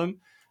write for them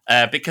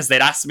because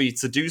they'd asked me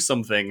to do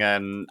something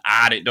and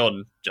I had it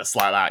done just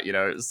like that. You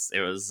know,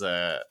 it was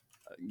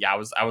yeah,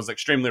 I was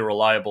extremely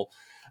reliable,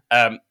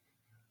 and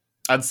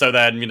so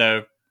then you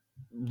know,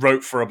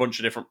 wrote for a bunch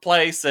of different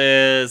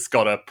places,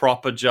 got a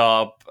proper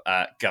job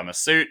at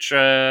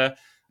Gamasutra.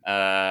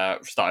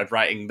 Started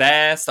writing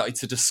there, started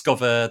to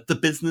discover the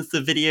business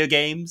of video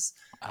games,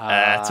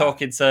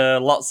 talking to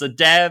lots of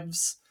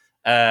devs,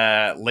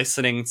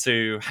 listening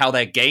to how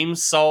their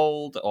games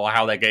sold or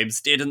how their games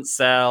didn't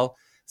sell.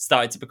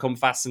 Started to become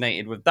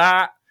fascinated with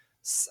that.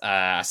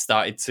 I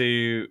started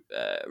to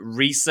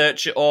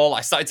research it all.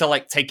 I started to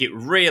like take it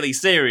really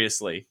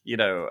seriously, you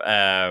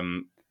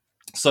know,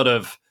 sort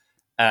of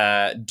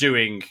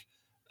doing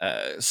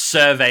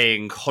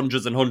surveying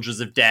hundreds and hundreds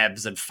of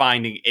devs and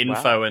finding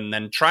info and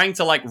then trying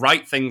to like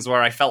write things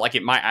where I felt like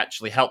it might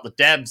actually help the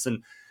devs.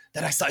 And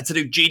then I started to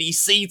do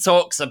GDC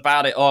talks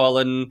about it all.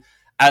 And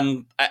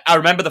I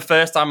remember the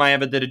first time I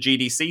ever did a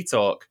GDC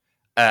talk,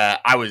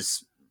 I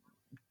was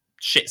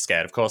shit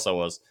scared. Of course I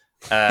was.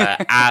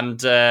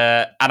 And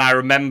I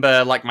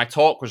remember like my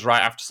talk was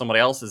right after somebody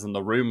else's and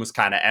the room was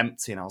kind of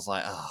empty. And I was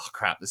like, oh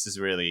crap, this is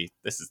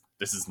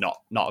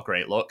not a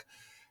great look.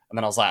 And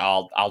then I was like,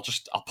 I'll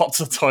pop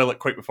to the toilet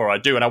quick before I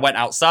do. And I went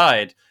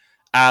outside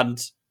and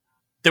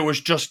there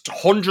was just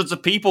hundreds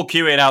of people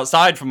queuing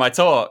outside for my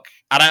talk.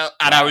 And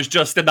I was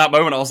just in that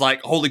moment, I was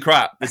like, holy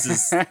crap, this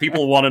is,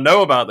 people want to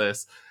know about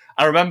this.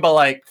 I remember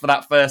like for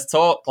that first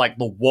talk, like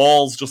the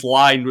walls just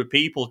lined with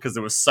people because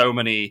there was so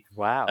many.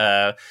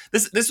 Wow.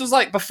 This was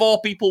like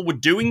before people were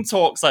doing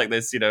talks like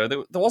this, you know,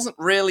 there wasn't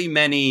really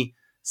many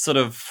sort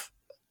of,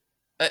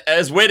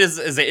 as weird as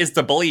it is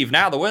to believe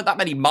now, there weren't that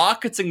many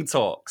marketing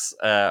talks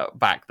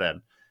back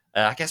then.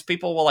 I guess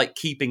people were like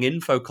keeping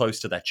info close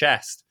to their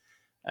chest.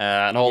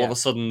 And all of a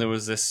sudden there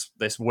was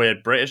this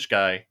weird British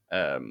guy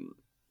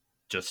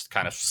just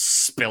kind of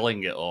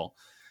spilling it all.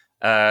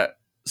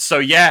 So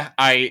yeah,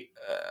 I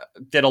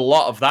did a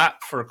lot of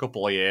that for a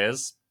couple of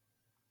years.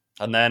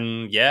 And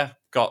then, I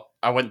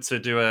went to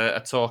do a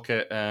talk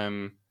at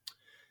a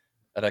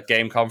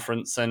game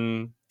conference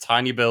and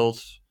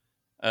TinyBuild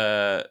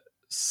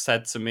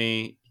said to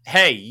me,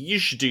 "Hey, you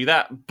should do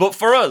that, but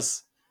for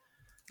us."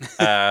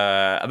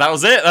 And that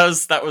was it.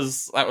 That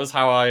was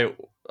how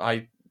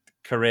I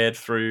careered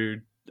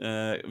through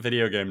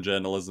video game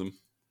journalism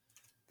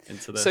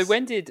into this. So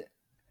when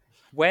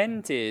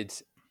did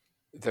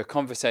the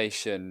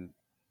conversation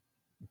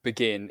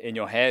begin in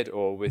your head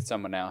or with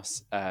someone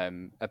else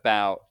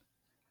about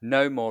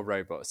no more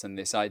robots and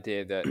this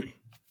idea that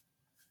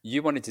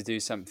you wanted to do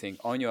something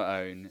on your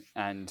own?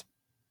 And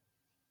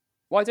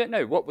well, I don't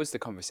know, what was the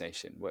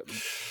conversation?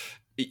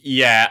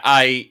 Yeah,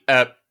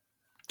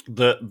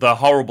 the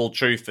horrible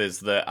truth is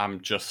that I'm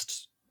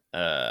just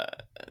an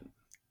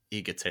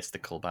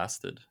egotistical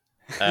bastard.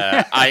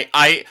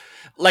 I've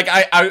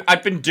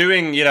been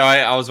doing, you know,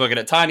 I was working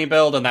at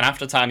TinyBuild, and then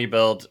after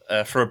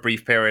TinyBuild, for a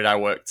brief period, I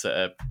worked at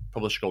a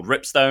publisher called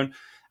Ripstone,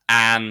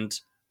 and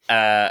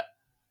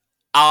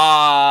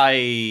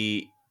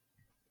I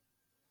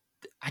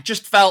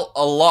just felt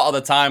a lot of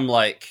the time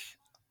like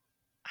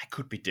I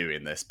could be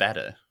doing this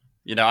better.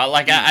 You know,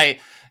 I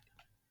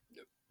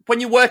when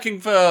you're working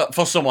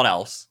for someone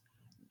else,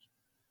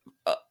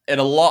 in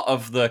a lot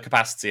of the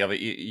capacity of it,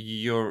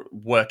 you're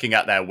working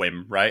at their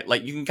whim, right?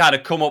 Like you can kind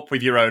of come up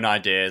with your own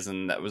ideas,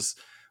 and that was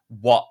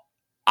what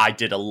I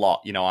did a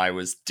lot. You know, I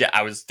was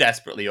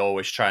desperately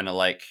always trying to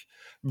like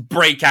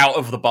break out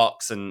of the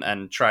box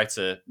and try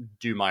to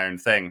do my own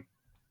thing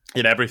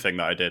in everything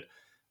that I did.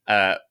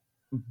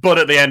 But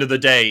at the end of the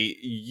day,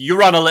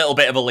 you're on a little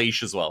bit of a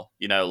leash as well.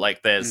 You know,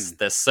 like there's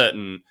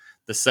certain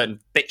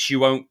bits you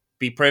won't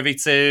be privy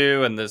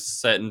to, and there's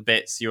certain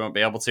bits you won't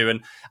be able to,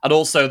 and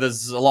also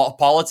there's a lot of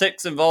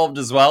politics involved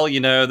as well. You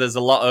know, there's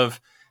a lot of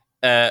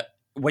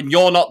when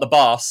you're not the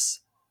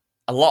boss,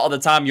 a lot of the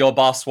time your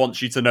boss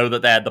wants you to know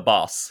that they're the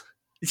boss.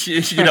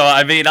 You know what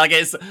I mean? Like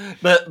it's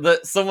that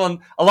someone,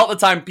 a lot of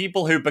the time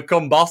people who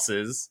become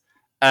bosses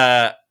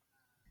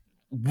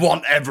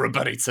want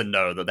everybody to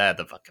know that they're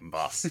the fucking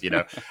boss, you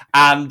know?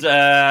 and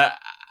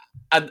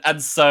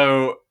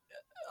so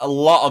a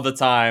lot of the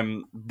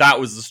time that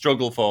was the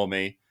struggle for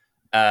me.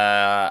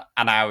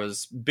 And I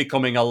was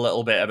becoming a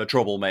little bit of a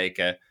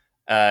troublemaker,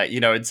 you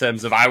know, in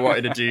terms of I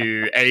wanted to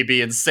do A,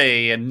 B, and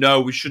C, and no,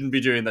 we shouldn't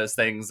be doing those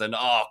things. And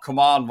oh, come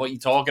on, what are you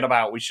talking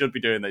about? We should be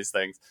doing these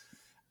things.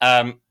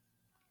 And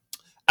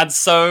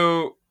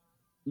so,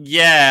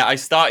 yeah, I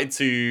started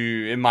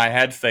to, in my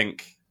head,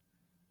 think,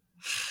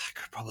 I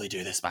could probably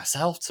do this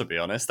myself, to be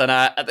honest. And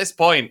at this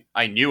point,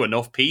 I knew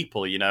enough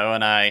people, you know,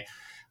 and I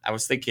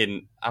was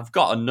thinking, I've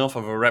got enough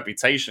of a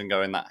reputation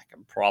going that I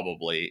can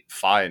probably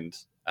find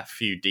a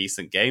few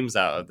decent games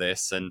out of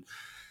this. And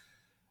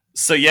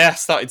so, yeah,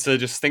 started to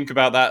just think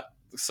about that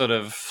sort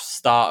of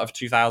start of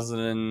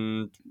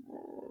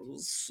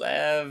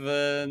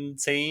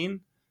 2017.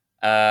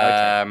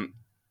 And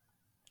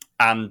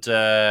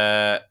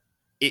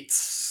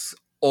it's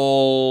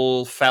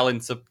all fell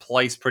into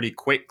place pretty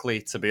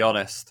quickly, to be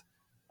honest.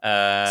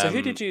 So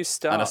who did you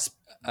start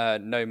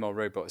No More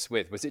Robots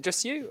with? Was it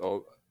just you,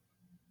 or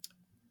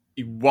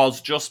it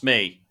was just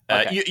me?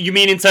 Okay. You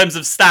mean in terms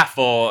of staff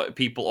or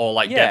people, or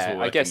like devs we're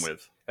working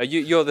with?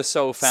 You're the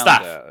sole founder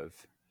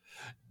Staff.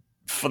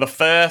 For the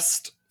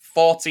first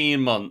 14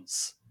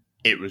 months,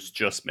 it was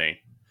just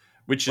me,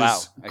 which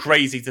is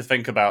crazy to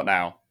think about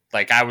now.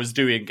 Like, I was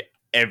doing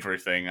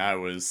everything. I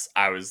was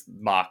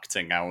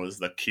marketing, I was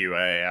the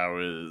QA, I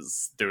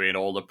was doing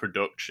all the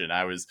production,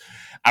 I was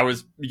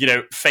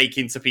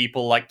faking to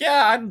people like,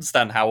 yeah, I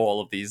understand how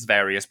all of these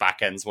various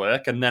backends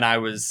work, and then I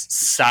was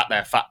sat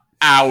there for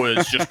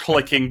hours just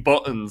clicking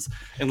buttons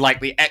in like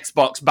the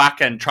Xbox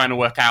backend trying to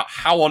work out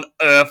how on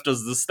earth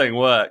does this thing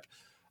work.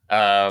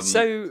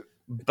 So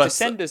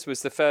Descenders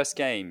was the first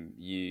game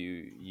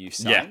you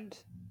signed?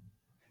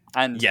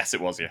 Yeah. And yes,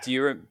 it was. Yeah. Do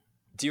you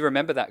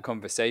remember that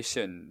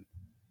conversation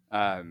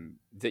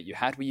that you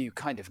had? Were you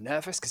kind of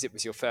nervous because it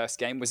was your first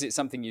game? Was it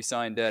something you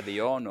signed early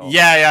on? Or?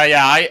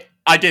 Yeah.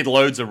 I did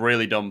loads of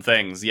really dumb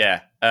things. Yeah,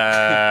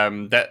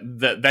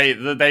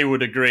 that they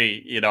would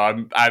agree. You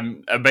know,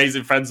 I'm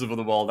amazing friends with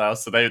them all now,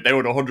 so they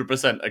would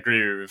 100%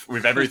 agree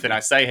with everything I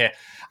say here.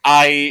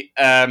 I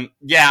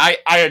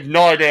had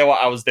no idea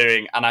what I was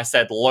doing, and I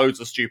said loads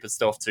of stupid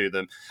stuff to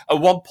them. At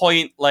one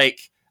point,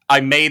 like,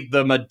 I made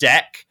them a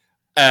deck,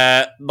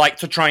 like,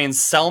 to try and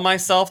sell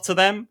myself to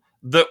them,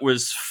 that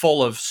was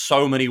full of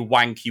so many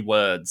wanky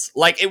words.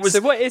 Like, it was.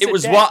 So what is it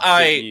was what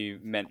you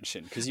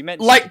mentioned, because you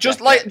mentioned just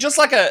like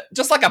a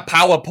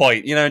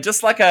PowerPoint, you know,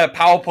 just like a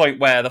PowerPoint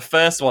where the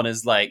first one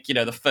is like, you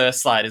know, the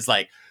first slide is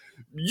like,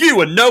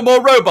 you and No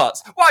More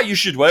Robots. Why you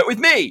should work with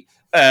me.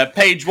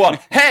 Page 1.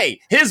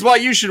 Hey, here's why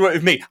you should work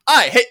with me.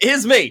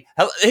 Here's me.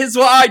 Here's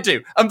what I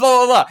do. And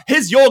blah blah blah.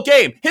 Here's your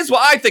game. Here's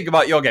what I think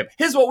about your game.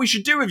 Here's what we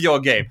should do with your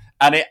game.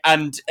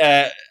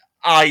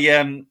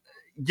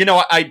 You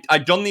know,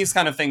 I'd done these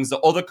kind of things at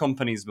other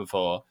companies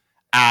before,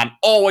 and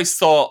always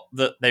thought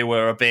that they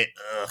were a bit,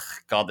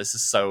 God, this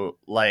is so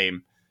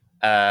lame.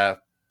 But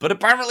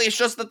apparently it's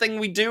just the thing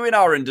we do in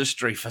our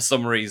industry for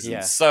some reason.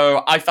 Yeah.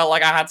 So I felt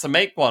like I had to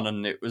make one,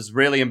 and it was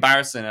really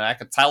embarrassing, and I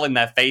could tell in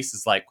their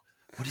faces, like,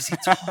 what is he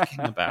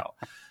talking about?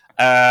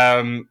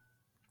 And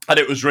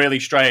it was really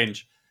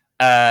strange.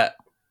 But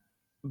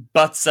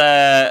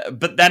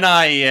then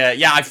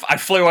I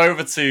flew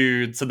over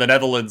to the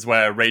Netherlands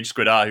where Rage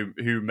Squid are,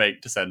 who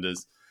make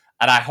Descenders,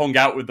 and I hung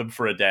out with them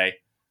for a day.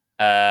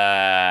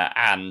 I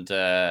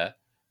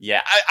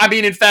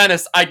mean, in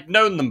fairness, I'd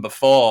known them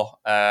before.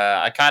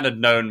 I kind of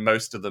known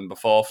most of them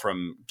before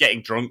from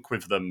getting drunk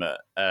with them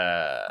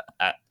at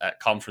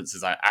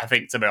conferences. I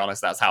think, to be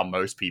honest, that's how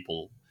most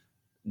people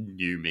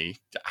knew me,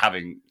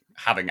 having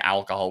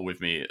alcohol with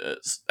me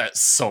at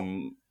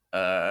some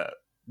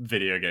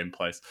video game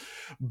place.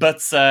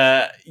 But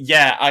I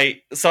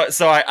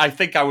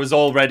think I was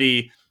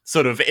already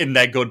sort of in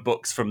their good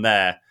books from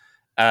there.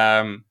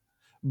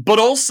 But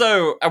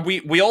also,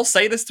 we all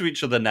say this to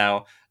each other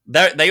now.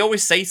 They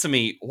always say to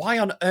me, why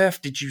on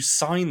earth did you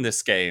sign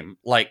this game?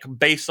 Like,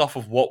 based off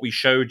of what we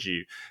showed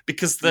you.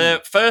 Because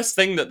the first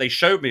thing that they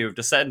showed me with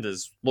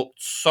Descenders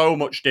looked so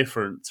much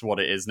different to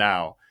what it is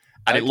now.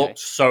 And it looked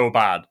so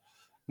bad.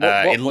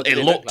 What did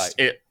it look like?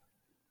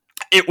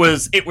 It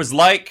was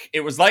like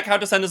how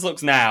Descenders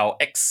looks now,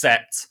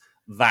 except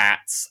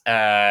that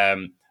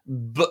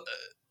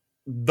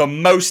the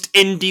most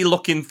indie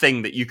looking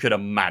thing that you could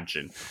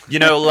imagine. You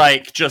know,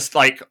 like, just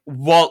like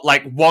what,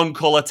 like one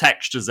color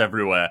textures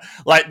everywhere.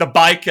 Like, the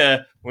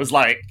biker was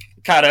like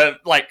kind of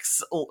like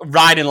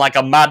riding like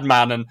a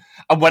madman, and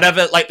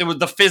whenever, like,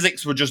 the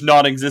physics were just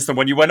non-existent.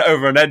 When you went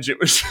over an edge, it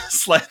was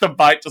just like the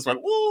bike just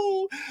went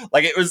woo.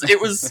 Like, it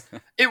was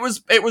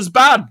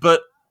bad,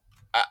 but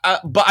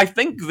I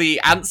think the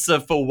answer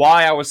for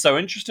why I was so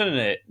interested in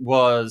it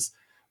was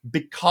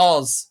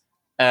because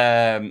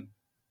it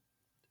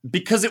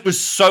was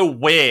so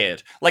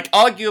weird. Like,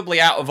 arguably,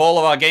 out of all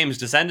of our games,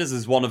 Descenders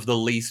is one of the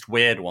least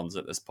weird ones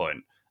at this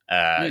point.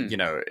 You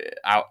know,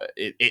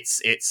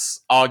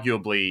 it's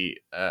arguably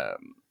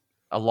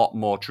a lot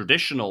more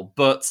traditional,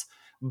 but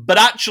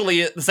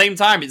actually at the same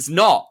time, it's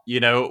not. You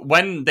know,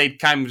 when they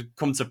kind of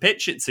come to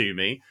pitch it to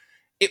me,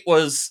 it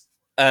was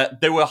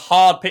they were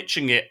hard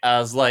pitching it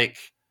as like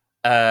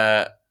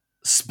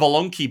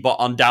Spelunky, but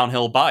on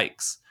downhill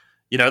bikes.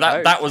 You know,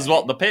 that was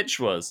what the pitch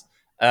was.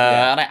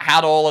 And it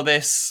had all of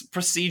this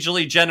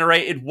procedurally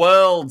generated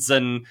worlds,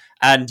 and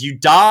you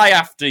die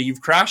after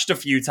you've crashed a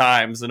few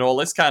times, and all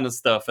this kind of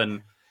stuff.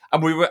 And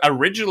we were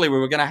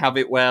going to have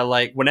it where,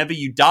 like, whenever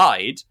you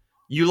died,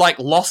 you like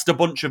lost a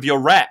bunch of your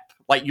rep,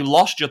 like you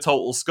lost your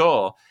total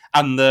score,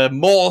 and the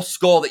more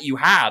score that you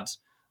had,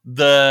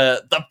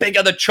 the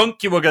bigger the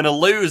chunk you were going to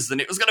lose, and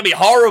it was going to be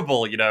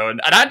horrible, you know.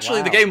 And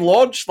actually, the game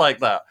launched like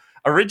that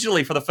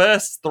originally for the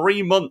first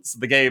 3 months of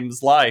the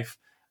game's life.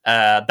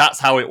 That's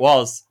how it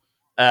was.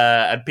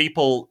 And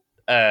people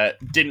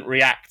didn't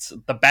react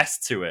the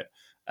best to it.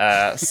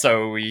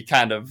 So we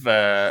kind of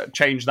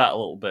changed that a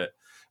little bit.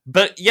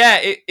 but yeah,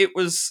 it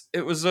was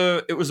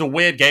a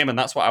weird game, and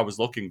that's what I was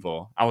looking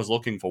for. I was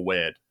looking for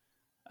weird.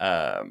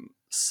 Yeah,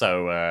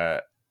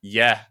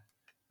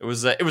 it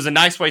was a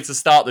nice way to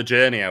start the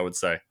journey, I would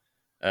say.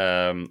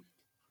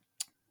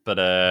 But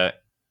I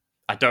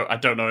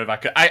don't know if I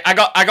could. I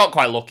got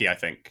quite lucky. I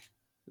think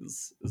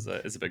is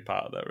a big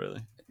part of that, really.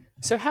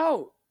 So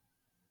how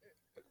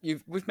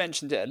we've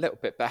mentioned it a little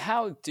bit, but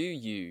how do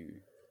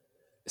you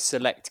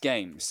select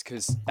games?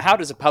 Because how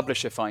does a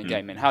publisher find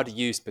game, and how do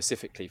you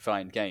specifically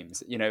find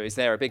games? Is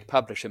there a big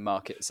publisher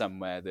market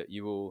somewhere that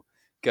you all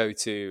go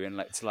to and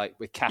like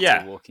with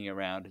cattle walking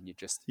around, and you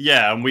just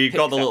and we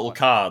got the little one.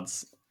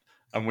 cards,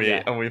 and we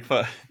make I'll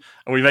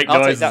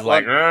noises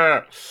like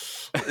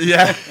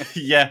yeah.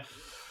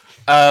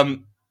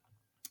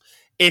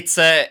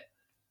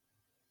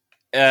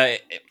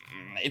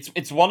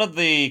 It's one of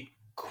the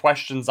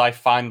questions I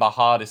find the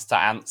hardest to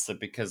answer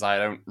because I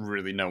don't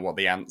really know what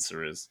the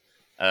answer is,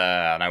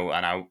 and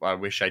I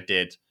wish I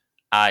did.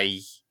 I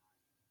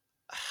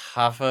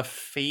have a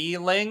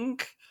feeling,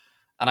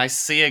 and I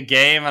see a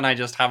game, and I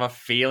just have a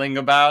feeling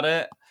about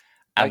it,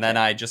 and then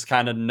I just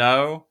kind of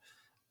know.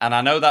 And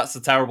I know that's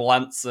a terrible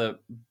answer,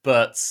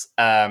 but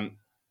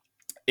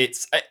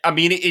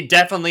it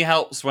definitely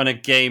helps when a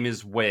game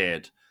is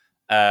weird.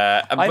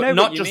 I know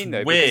not what you just mean,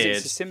 though, weird. because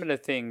it's a similar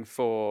thing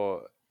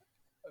for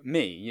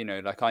me.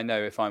 Like I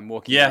know if I'm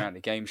walking around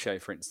a game show,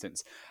 for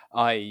instance,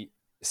 I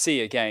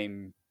see a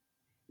game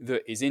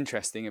that is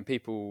interesting and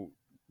people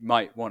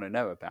might want to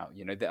know about.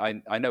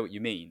 I know what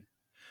you mean.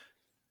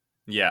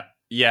 Yeah.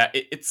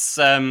 It's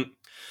kind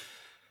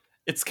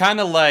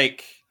of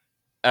like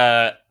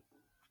a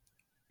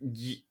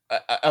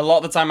lot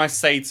of the time I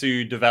say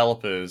to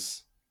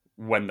developers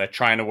when they're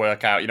trying to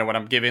work out, when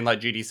I'm giving like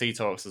GDC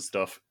talks and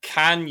stuff,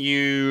 can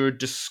you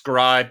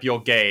describe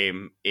your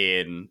game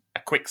in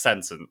a quick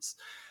sentence?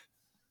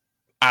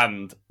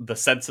 And the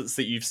sentence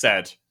that you've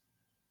said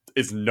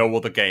is no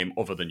other game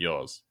other than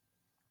yours.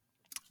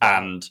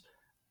 And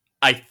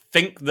I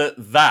think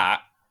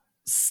that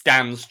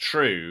stands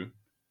true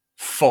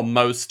for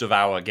most of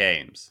our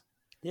games.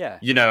 Yeah.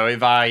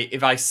 If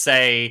I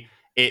say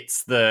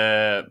it's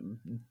the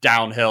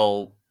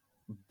downhill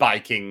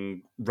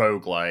biking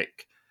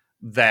roguelike,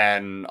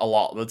 then a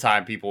lot of the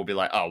time people will be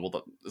like, oh,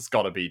 well, it's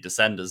got to be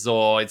Descenders,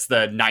 or it's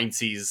the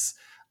 90s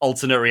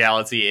alternate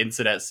reality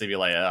internet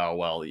simulator. Oh,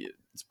 well,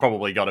 it's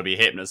probably got to be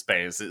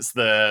Hypnospace. It's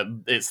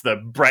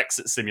the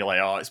Brexit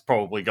simulator. Oh, it's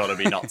probably got to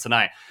be Not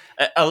Tonight.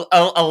 A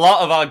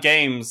lot of our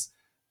games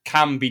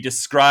can be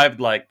described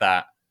like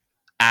that,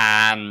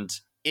 and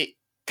it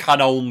can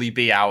only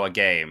be our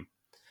game.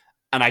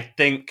 And I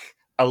think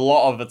a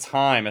lot of the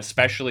time,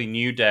 especially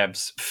new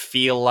devs,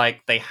 feel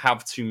like they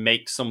have to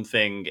make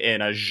something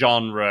in a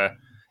genre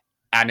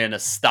and in a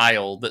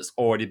style that's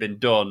already been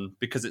done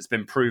because it's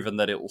been proven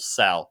that it will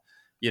sell.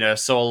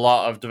 So a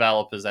lot of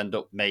developers end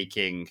up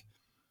making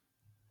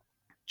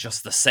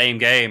just the same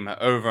game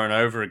over and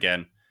over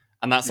again.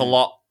 And that's a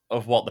lot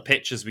of what the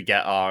pitches we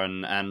get are.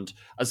 And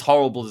as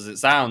horrible as it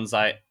sounds,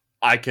 I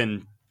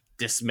can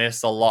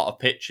dismiss a lot of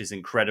pitches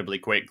incredibly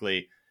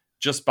quickly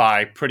just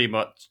by pretty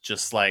much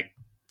just like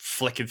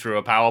flicking through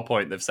a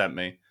PowerPoint they've sent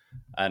me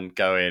and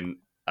going,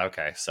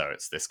 okay, so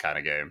it's this kind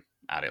of game,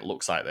 and it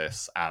looks like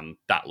this, and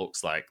that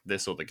looks like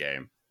this other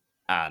game,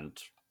 and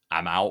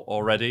I'm out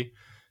already.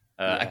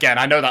 Again,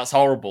 I know that's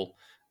horrible,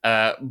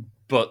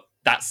 but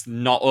that's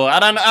not.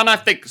 And I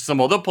think some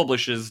other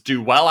publishers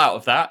do well out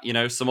of that.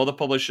 Some other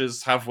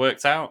publishers have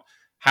worked out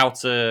how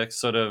to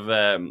sort of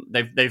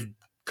they've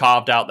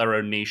carved out their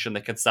own niche, and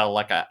they can sell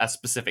like a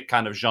specific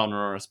kind of genre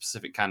or a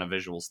specific kind of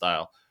visual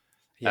style.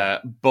 Yeah.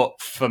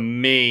 But for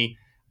me,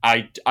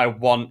 I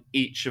want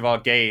each of our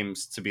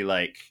games to be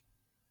like.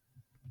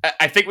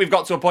 I think we've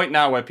got to a point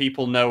now where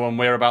people know when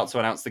we're about to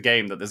announce the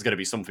game that there's going to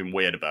be something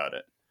weird about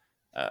it.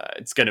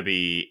 It's going to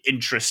be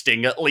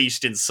interesting, at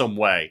least in some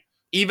way.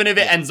 Even if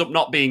it ends up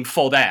not being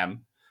for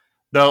them,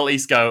 they'll at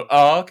least go,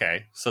 oh,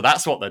 okay, so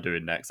that's what they're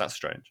doing next. That's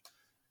strange.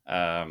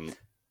 I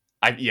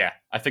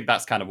think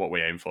that's kind of what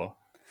we aim for.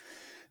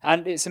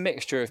 And it's a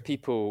mixture of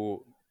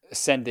people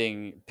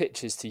sending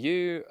pictures to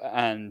you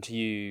and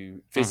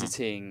you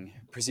visiting,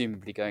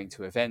 presumably going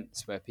to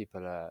events where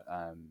people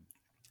are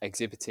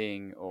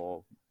exhibiting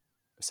or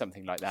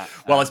something like that.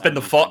 Well, it's been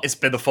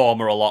the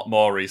former a lot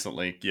more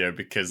recently,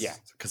 because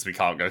we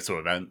can't go to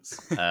events.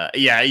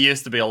 It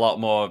used to be a lot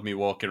more of me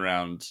walking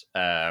around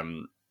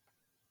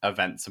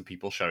events and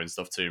people showing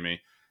stuff to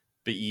me.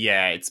 But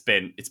yeah, it's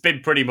been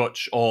pretty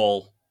much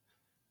all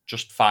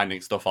just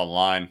finding stuff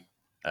online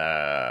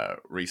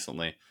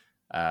recently.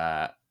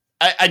 And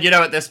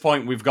at this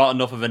point, we've got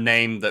enough of a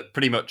name that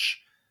pretty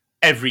much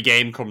every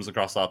game comes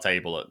across our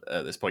table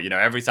at this point.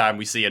 Every time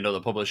we see another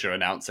publisher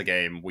announce a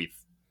game, we've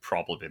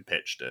probably been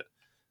pitched it.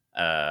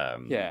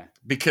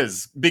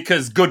 Because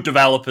good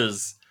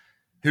developers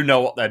who know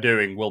what they're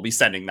doing will be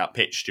sending that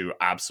pitch to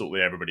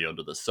absolutely everybody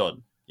under the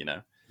sun.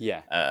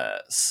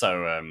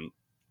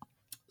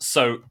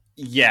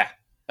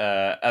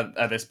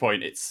 At this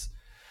point, it's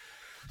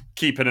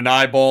keeping an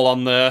eyeball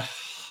on the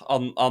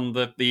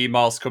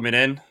emails coming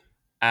in,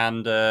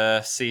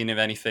 and seeing if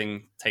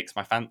anything takes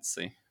my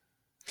fancy.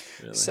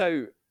 Really.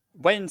 So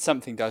when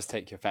something does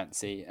take your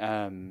fancy,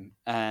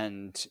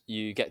 and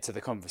you get to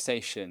the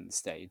conversation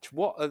stage,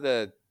 what are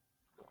the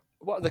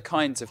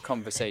kinds of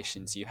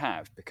conversations you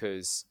have?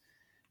 Because,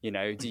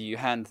 do you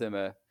hand them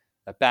a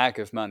bag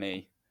of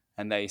money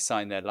and they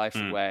sign their life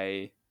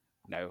away?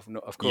 No,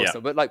 of course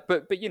not. But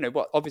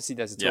what? Obviously,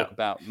 there's a talk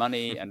about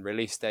money and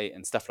release date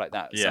and stuff like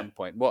that at some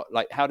point.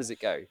 How does it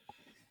go?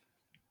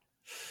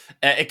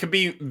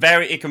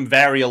 It can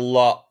vary a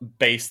lot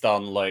based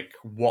on like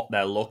what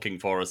they're looking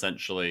for.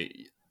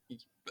 Essentially,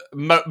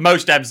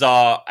 most devs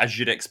are, as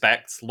you'd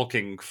expect,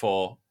 looking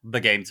for the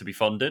game to be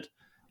funded,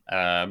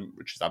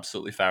 which is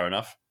absolutely fair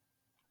enough.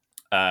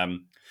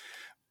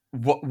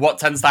 What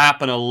tends to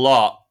happen a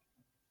lot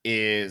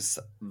is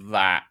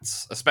that,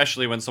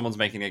 especially when someone's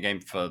making a game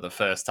for the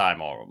first time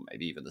or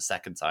maybe even the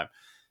second time,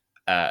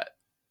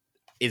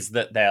 is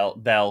that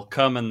they'll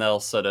come and they'll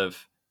sort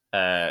of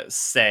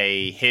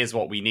say, here's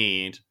what we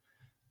need,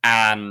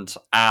 and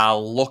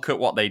I'll look at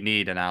what they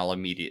need and I'll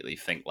immediately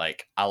think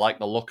like, I like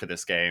the look of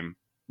this game,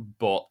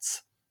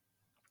 but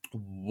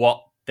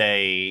what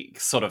they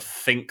sort of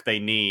think they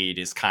need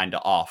is kind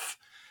of off.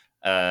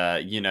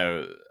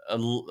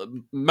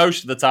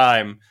 Most of the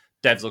time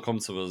devs will come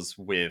to us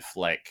with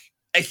like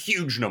a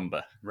huge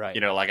number, right?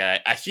 Like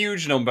a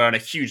huge number and a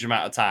huge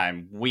amount of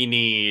time. We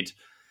need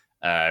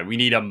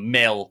 $1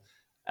 million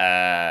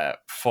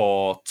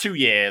for 2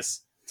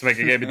 years to make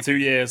a game in 2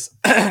 years,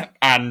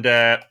 and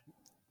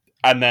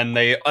then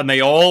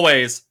they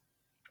always,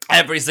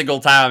 every single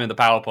time in the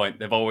PowerPoint,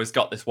 they've always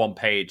got this one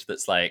page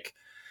that's like,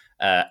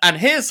 and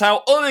here's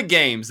how other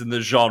games in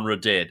the genre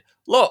did.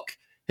 Look,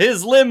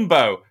 here's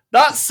Limbo.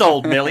 That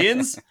sold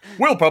millions.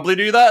 We'll probably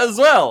do that as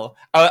well.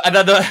 And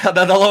then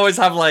they'll always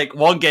have like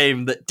one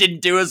game that didn't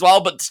do as well,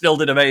 but still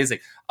did amazing.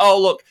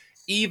 Oh, look,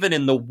 even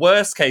in the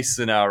worst case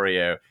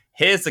scenario,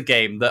 here's a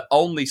game that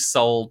only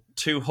sold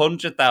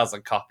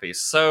 200,000 copies.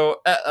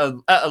 So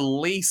at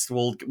least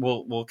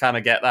we'll kind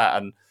of get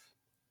that. And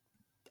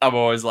I'm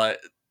always like,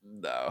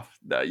 no,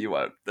 you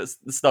won't.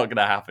 That's not going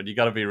to happen. You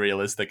got to be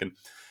realistic.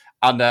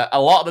 And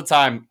a lot of the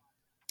time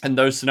in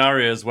those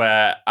scenarios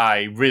where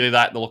I really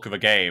like the look of a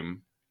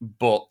game,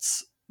 but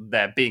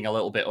they're being a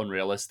little bit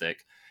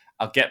unrealistic,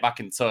 I'll get back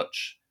in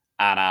touch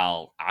and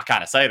I'll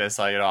kind of say this.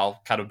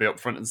 I'll kind of be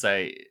upfront and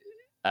say,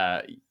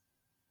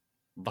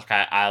 look,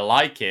 I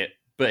like it,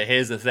 but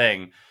here's the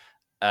thing.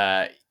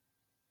 To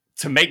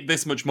make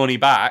this much money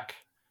back,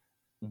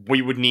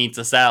 we would need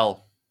to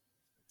sell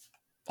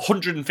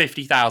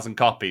 150,000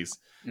 copies,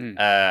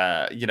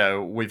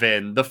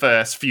 within the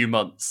first few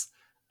months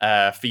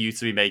for you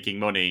to be making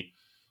money,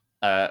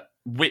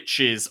 which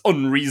is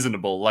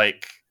unreasonable.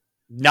 Like,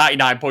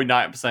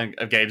 99.9%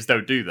 of games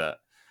don't do that.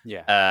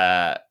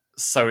 Yeah.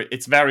 So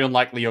it's very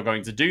unlikely you're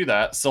going to do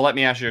that. So let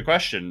me ask you a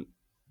question.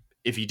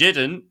 If you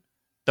didn't,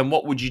 then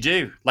what would you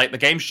do? Like, the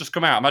game's just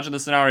come out. Imagine the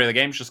scenario, the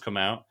game's just come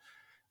out,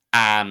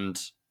 and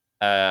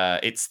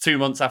it's 2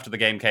 months after the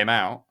game came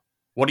out.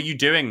 What are you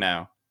doing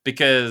now?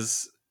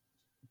 Because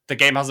the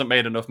game hasn't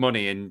made enough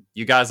money, and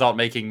you guys aren't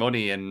making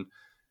money, and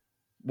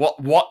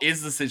what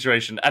is the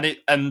situation?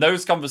 And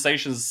those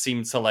conversations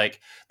seem to like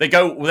they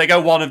go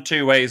one of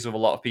two ways with a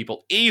lot of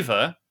people.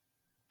 Either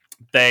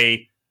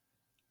they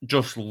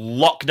just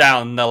lock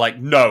down and they're like,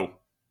 no,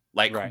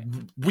 like, right,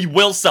 we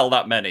will sell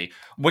that many.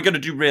 We're going to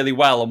do really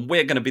well and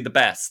we're going to be the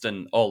best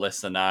and all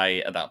this. And I,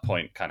 at that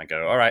point, kind of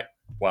go, all right,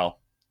 well,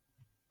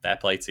 fair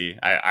play to you.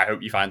 I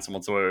hope you find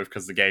someone to work with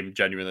because the game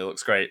genuinely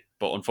looks great.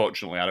 But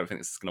unfortunately, I don't think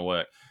this is going to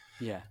work.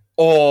 Yeah.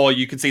 Or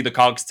you can see the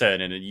cogs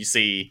turning and you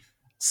see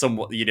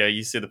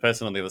you see the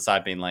person on the other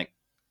side being like,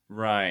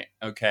 right,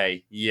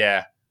 okay,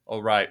 yeah,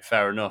 all right,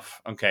 fair enough.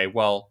 Okay,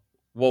 well,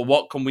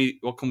 what can we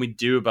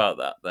do about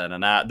that then?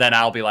 And then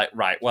I'll be like,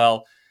 right,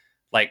 well,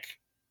 like,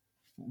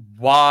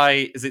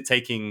 why is it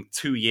taking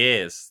 2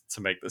 years to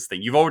make this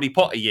thing? You've already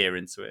put a year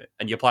into it,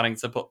 and you're planning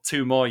to put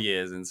 2 more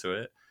years into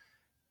it.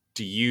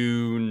 Do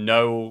you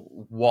know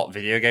what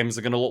video games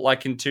are going to look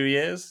like in 2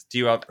 years? Do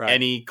you have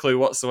any clue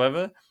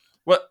whatsoever?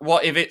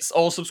 What if it's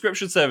all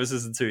subscription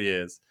services in 2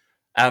 years?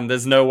 And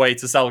there's no way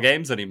to sell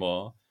games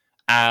anymore,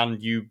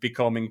 and you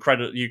become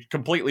you're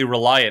completely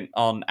reliant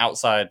on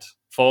outside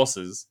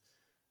forces,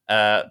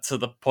 to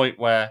the point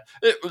where,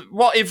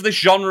 what if this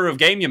genre of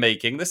game you're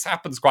making, this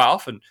happens quite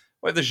often,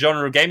 what if the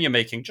genre of game you're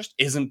making just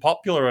isn't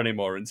popular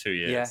anymore in 2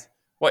 years? Yeah.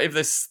 What if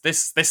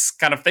this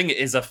kind of thing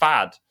is a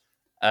fad,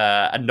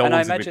 and no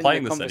one's going to be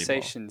playing this anymore? And I imagine the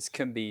conversations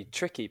can be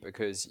tricky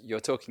because you're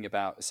talking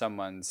about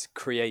someone's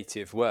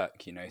creative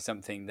work,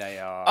 something they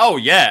are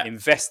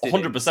invested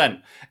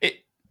 100%.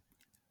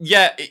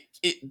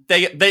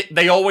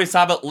 They always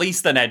have at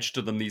least an edge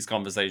to them, these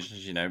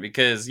conversations,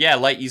 because,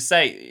 like you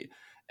say,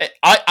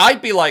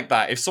 I'd be like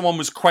that if someone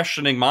was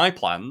questioning my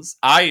plans.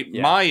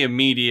 My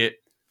immediate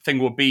thing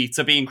would be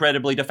to be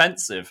incredibly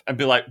defensive and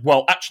be like,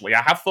 well, actually,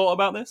 I have thought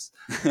about this.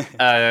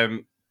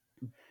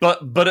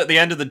 But at the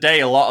end of the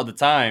day, a lot of the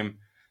time,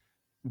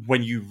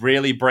 when you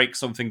really break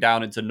something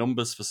down into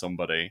numbers for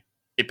somebody,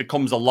 it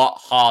becomes a lot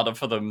harder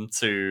for them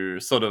to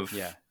sort of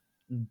Yeah.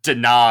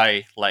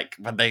 deny, like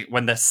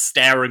when they're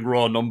staring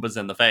raw numbers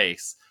in the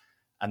face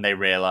and they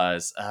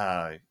realize,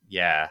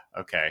 yeah,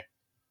 okay,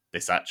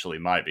 this actually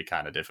might be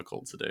kind of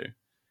difficult to do.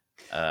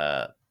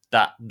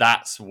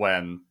 That's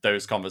when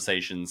those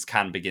conversations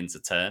can begin to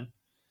turn.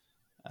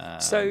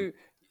 So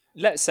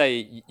let's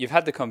say you've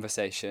had the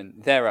conversation,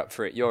 they're up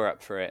for it, you're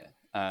up for it,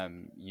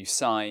 you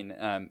sign,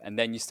 and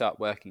then you start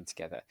working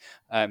together.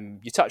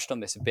 You touched on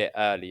this a bit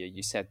earlier.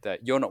 You said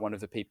that you're not one of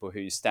the people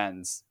who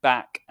stands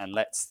back and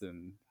lets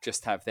them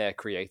just have their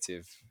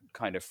creative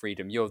kind of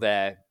freedom. You're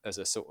there as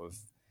a sort of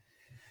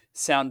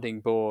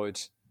sounding board.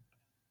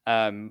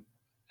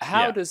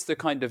 How does the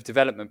kind of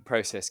development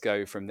process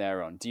go from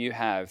there on? Do you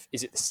have,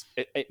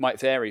 it might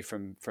vary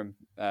from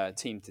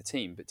team to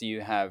team, but do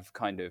you have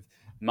kind of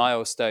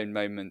milestone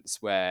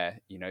moments where,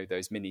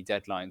 those mini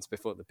deadlines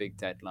before the big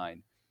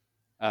deadline?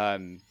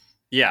 And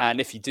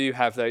if you do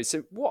have those,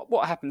 so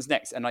what happens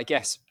next? And I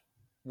guess,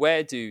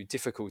 where do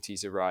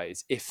difficulties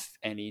arise, if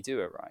any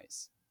do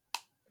arise?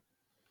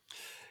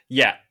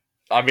 Yeah,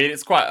 I mean,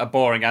 it's quite a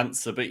boring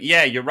answer, but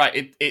yeah, you're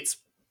right. It's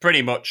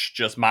pretty much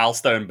just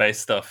milestone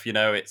based stuff.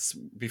 It's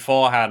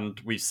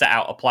beforehand, we've set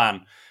out a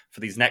plan for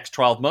these next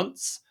 12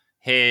 months.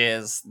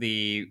 Here's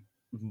the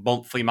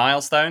monthly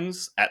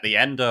milestones. At the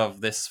end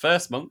of this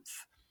first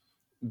month,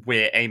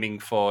 we're aiming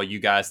for you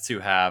guys to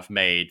have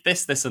made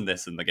this, and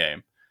this in the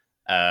game.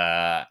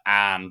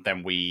 And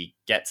then we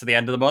get to the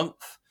end of the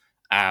month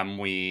and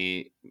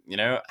we,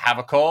 have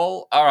a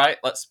call. All right,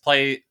 let's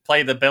play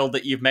the build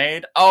that you've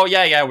made. Oh,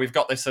 yeah, we've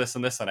got this,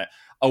 and this on it.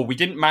 Oh, we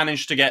didn't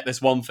manage to get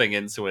this one thing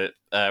into it.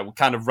 We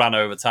kind of ran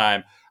over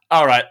time.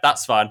 All right,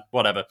 that's fine.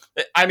 Whatever.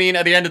 I mean,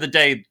 at the end of the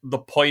day, the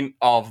point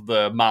of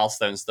the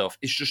milestone stuff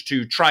is just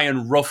to try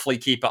and roughly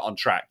keep it on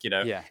track.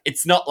 Yeah.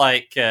 It's not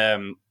like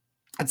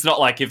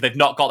if they've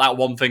not got that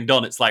one thing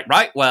done, it's like,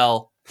 right,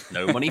 well,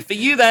 no money for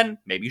you then.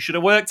 Maybe you should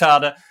have worked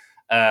harder,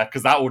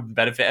 because that wouldn't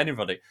benefit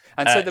anybody.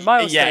 And so the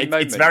milestone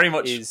moment it's very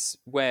much is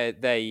where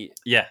they.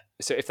 Yeah.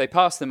 So if they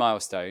pass the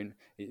milestone,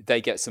 they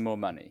get some more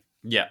money.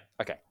 Yeah.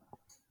 Okay.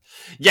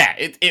 Yeah,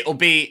 it'll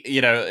be,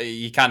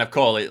 you kind of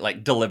call it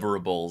like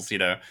deliverables,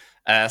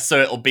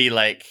 so it'll be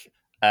like,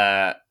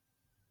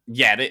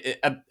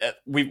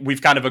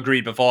 we've kind of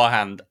agreed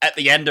beforehand. At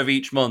the end of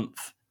each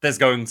month, there's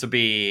going to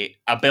be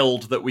a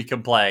build that we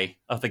can play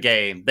of the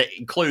game that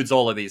includes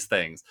all of these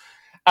things.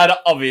 And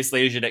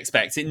obviously, as you'd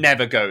expect, it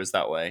never goes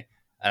that way.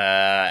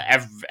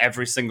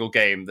 Every single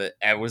game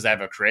that was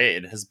ever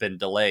created has been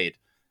delayed.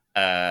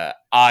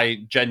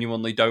 I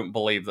genuinely don't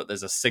believe that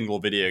there's a single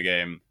video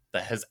game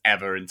that has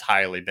ever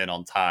entirely been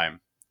on time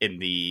in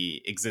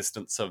the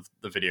existence of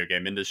the video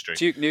game industry.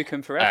 Duke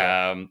Nukem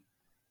Forever.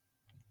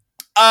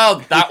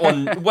 That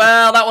one.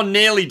 Well, that one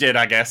nearly did,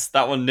 I guess.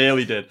 That one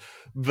nearly did.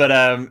 But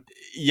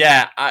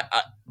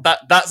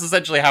that's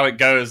essentially how it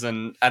goes,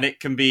 and it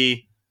can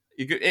be.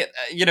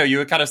 You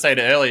were kind of saying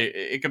it earlier.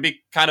 It can be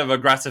kind of a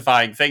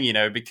gratifying thing,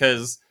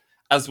 because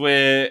as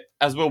we're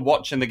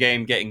watching the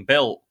game getting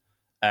built,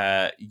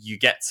 you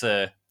get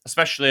to,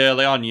 especially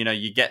early on,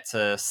 you get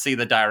to see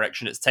the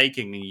direction it's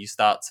taking, and you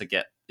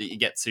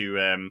get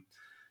to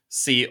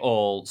see it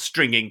all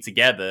stringing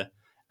together.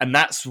 And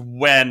that's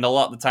when a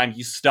lot of the time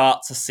you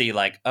start to see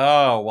like,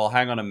 oh, well,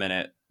 hang on a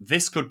minute,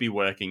 this could be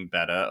working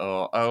better,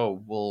 or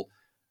oh, well,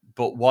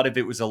 but what if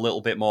it was a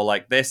little bit more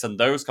like this? And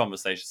those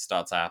conversations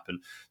start to happen.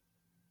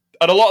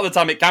 And a lot of the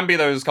time it can be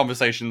those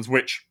conversations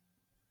which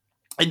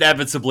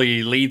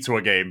inevitably lead to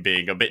a game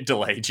being a bit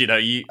delayed.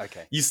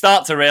 You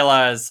start to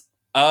realize,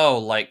 oh,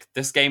 like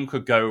this game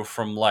could go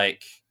from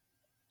like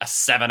a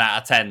 7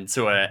 out of 10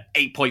 to a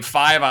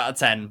 8.5 out of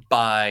 10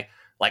 by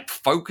like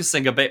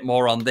focusing a bit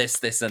more on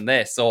this, and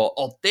this,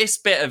 or this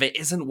bit of it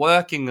isn't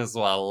working as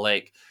well.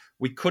 Like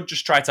we could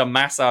just try to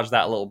massage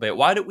that a little bit.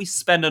 Why don't we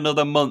spend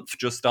another month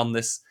just on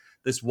this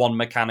one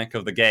mechanic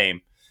of the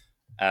game?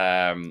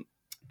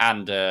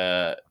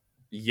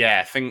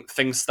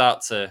 Things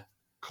start to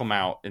come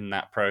out in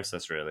that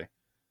process, really.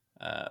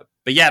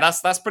 But yeah,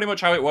 that's pretty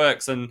much how it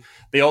works. And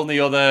the only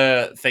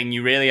other thing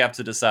you really have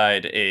to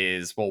decide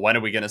is, well, when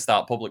are we going to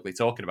start publicly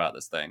talking about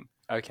this thing?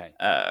 Okay.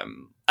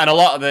 And a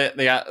lot of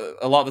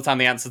the time,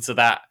 the answer to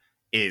that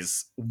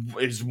is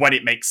when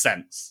it makes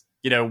sense.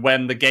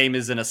 When the game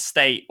is in a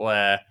state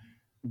where,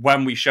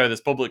 when we show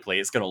this publicly,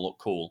 it's going to look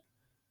cool.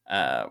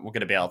 We're going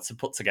to be able to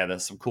put together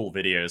some cool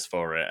videos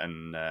for it,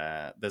 and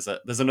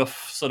there's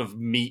enough sort of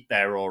meat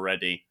there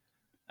already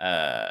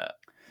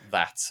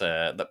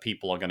that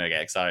people are going to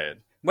get excited.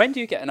 When do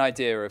you get an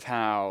idea of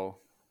how,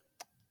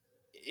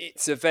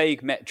 it's a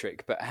vague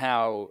metric, but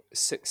how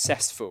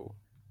successful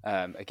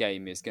a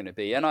game is going to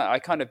be? And I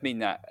kind of mean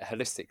that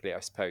holistically, I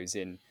suppose,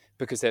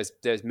 because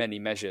there's many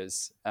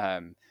measures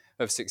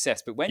of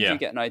success. But when do you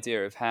get an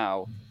idea of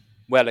how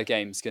well a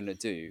game's going to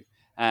do?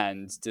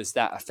 And does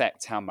that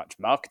affect how much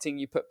marketing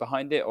you put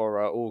behind it, or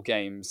are all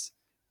games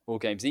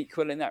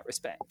equal in that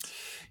respect?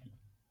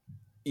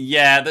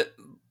 Yeah,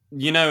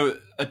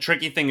 a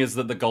tricky thing is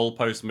that the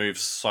goalpost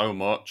moves so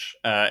much.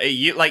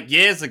 Like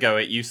years ago,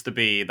 it used to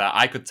be that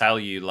I could tell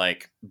you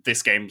like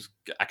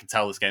I could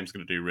tell this game's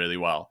going to do really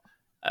well.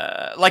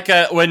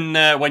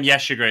 When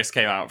Yes Your Grace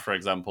came out, for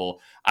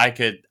example, I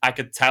could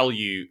tell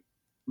you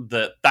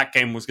that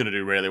game was going to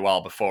do really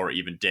well before it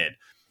even did.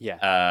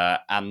 Yeah.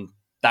 And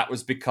that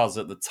was because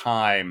at the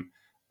time,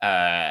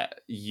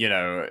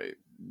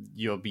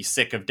 you'll be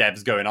sick of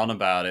devs going on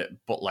about it,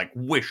 but like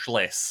wish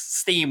lists,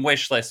 Steam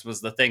wish list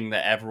was the thing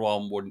that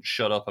everyone wouldn't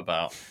shut up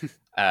about.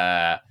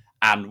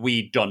 And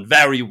we'd done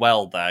very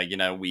well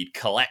there. We'd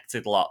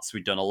collected lots.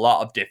 We'd done a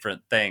lot of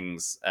different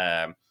things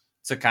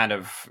to kind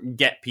of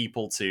get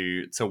people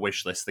to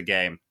wish list the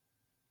game.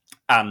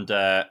 And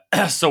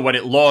so when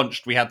it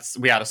launched, we had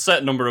a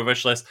certain number of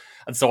wish lists,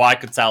 and so I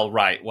could tell,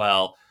 right,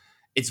 well,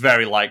 it's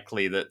very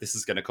likely that this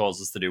is going to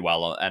cause us to do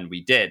well, and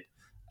we did.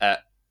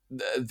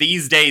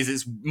 These days,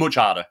 it's much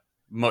harder.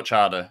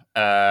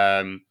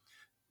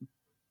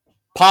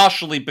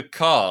 Partially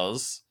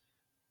because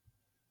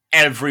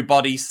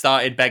everybody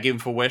started begging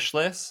for wish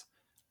lists,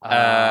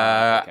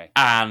 Okay.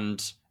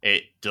 and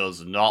it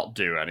does not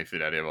do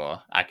anything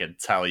anymore. I can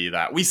tell you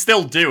that. We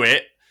still do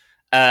it,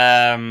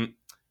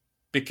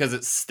 because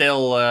it's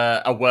still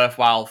a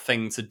worthwhile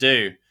thing to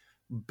do,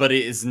 but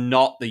it is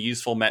not the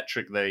useful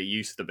metric that it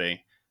used to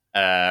be.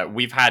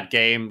 We've had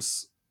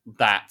games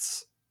that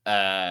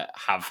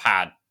have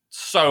had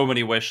so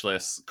many wish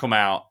lists come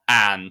out,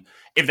 and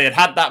if they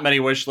had that many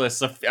wish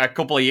lists a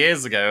couple of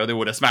years ago, they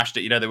would have smashed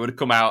it. They would have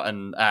come out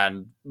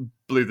and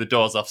blew the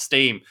doors off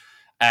Steam,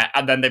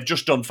 and then they've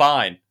just done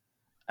fine,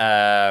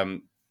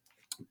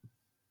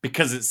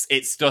 because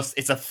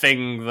it's a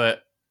thing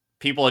that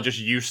people are just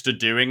used to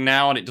doing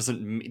now, and it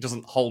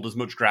doesn't hold as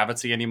much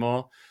gravity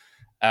anymore.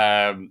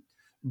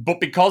 But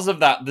because of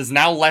that, there's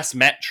now less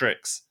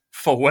metrics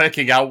for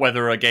working out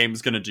whether a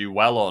game's going to do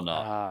well or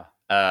not.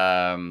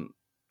 But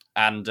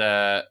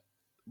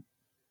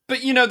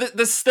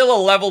there's still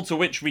a level to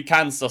which we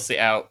can suss it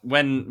out.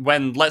 When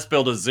Let's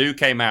Build a Zoo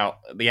came out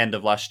at the end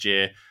of last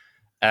year,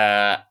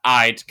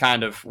 I'd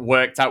kind of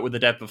worked out with the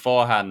dev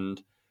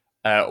beforehand.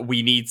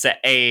 We need to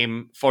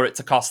aim for it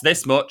to cost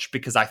this much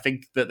because I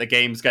think that the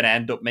game's going to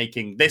end up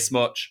making this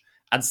much,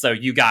 and so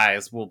you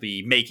guys will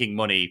be making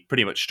money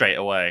pretty much straight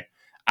away.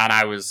 And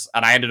I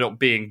ended up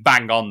being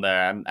bang on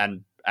there,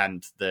 and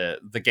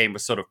the game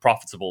was sort of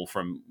profitable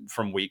from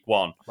week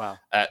one. Wow.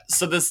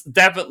 So there's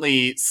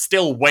definitely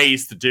still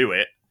ways to do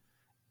it.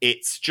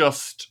 It's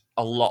just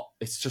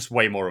it's just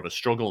way more of a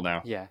struggle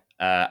now. Yeah.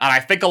 And I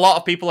think a lot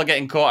of people are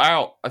getting caught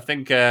out. I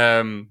think,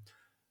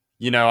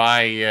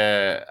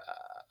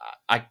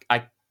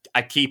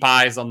 I keep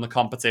eyes on the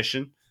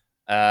competition,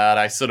 and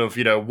I sort of,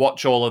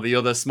 watch all of the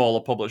other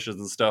smaller publishers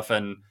and stuff.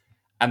 And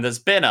there's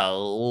been a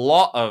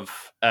lot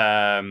of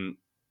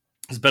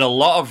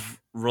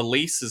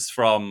releases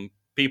from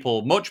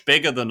people much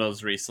bigger than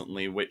us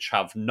recently, which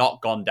have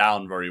not gone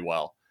down very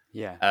well.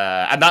 Yeah.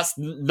 And that's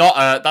not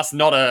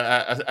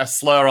a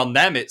slur on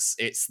them. It's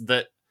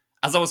that,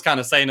 as I was kind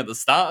of saying at the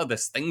start of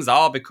this, things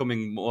are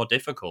becoming more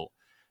difficult,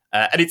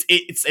 and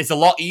it's a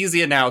lot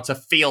easier now to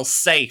feel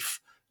safe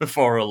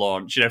before a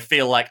launch.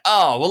 Feel like,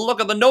 oh, well,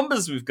 look at the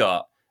numbers we've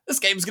got. This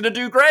game's going to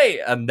do great,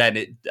 and then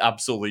it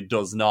absolutely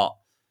does not.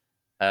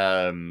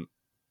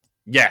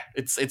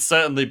 It's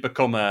certainly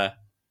become a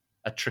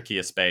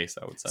trickier space,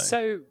 I would say.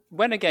 So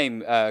when a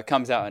game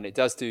comes out and it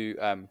does do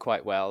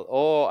quite well,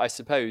 or I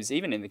suppose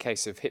even in the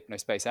case of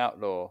Hypnospace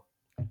Outlaw,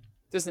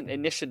 doesn't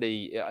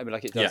initially,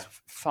 it does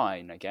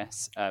fine, I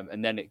guess,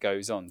 and then it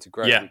goes on to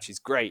grow, which is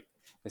great.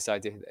 This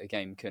idea that a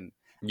game can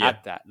add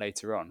that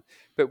later on.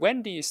 But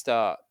when do you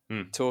start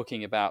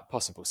talking about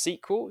possible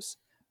sequels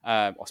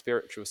or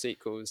spiritual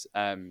sequels,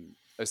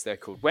 as they're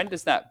called? When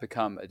does that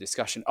become a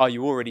discussion? Are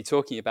you already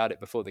talking about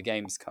it before the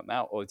games come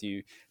out, or do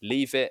you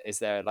leave it? Is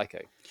there like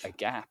a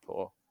gap?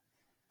 Or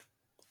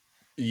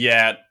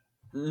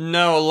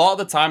no, a lot of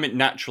the time it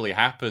naturally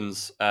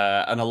happens,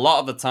 and a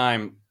lot of the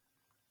time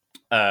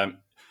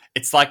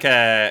it's like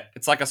a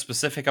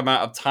specific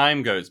amount of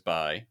time goes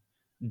by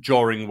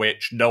during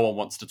which no one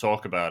wants to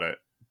talk about it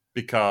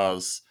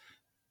because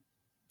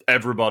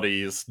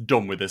everybody's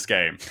done with this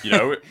game.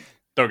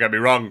 Don't get me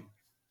wrong,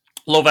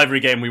 love every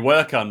game we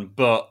work on,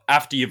 but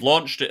after you've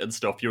launched it and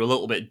stuff, you're a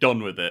little bit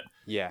done with it.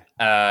 Yeah.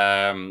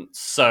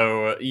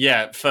 So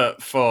yeah, for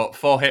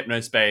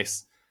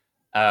Hypnospace,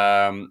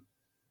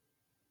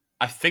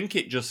 I think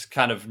it just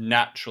kind of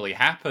naturally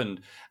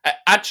happened.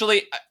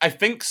 Actually, I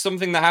think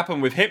something that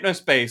happened with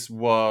Hypnospace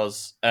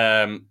was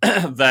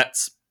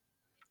that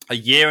a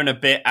year and a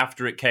bit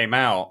after it came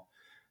out,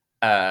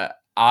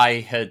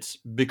 I had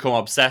become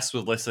obsessed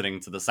with listening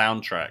to the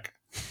soundtrack.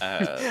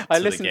 I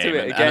listened to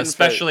it again,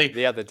 especially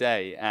the other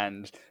day,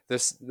 and the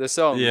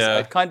songs,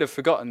 I'd kind of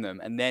forgotten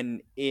them, and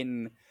then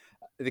in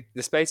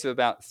the space of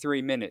about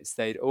 3 minutes,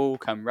 they'd all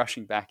come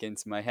rushing back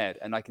into my head,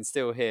 and I can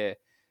still hear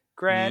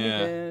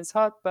Granny's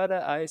hot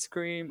butter ice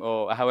cream,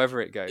 or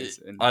however it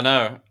goes. I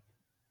know.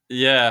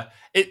 Yeah,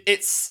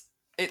 it's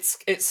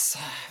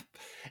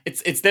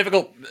it's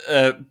difficult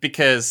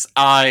because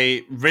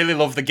I really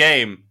love the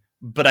game,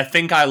 but I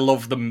think I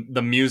love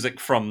the music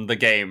from the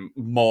game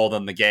more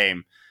than the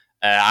game.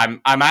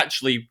 I'm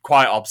actually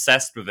quite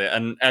obsessed with it,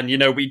 and you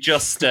know, we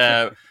just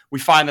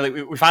we've had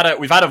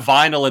a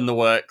vinyl in the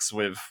works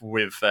with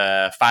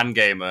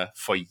Fangamer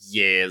for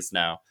years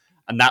now,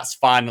 and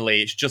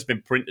it's just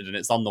been printed and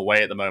it's on the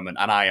way at the moment,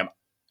 and I am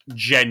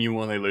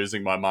genuinely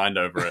losing my mind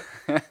over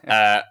it.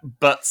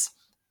 But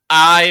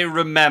I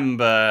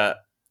remember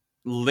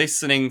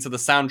listening to the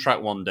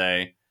soundtrack one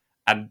day,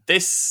 and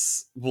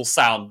this will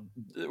sound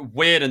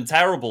weird and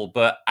terrible,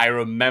 but I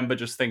remember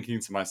just thinking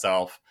to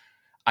myself,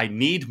 I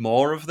need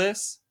more of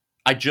this.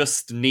 I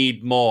just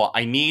need more.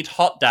 I need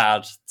Hot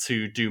Dad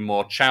to do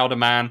more Chowder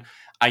Man.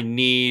 I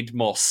need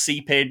more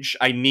Seepage.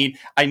 I need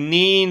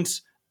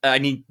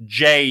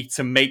Jay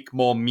to make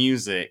more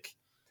music.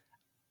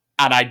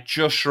 And I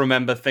just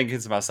remember thinking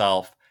to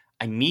myself,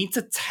 I need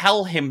to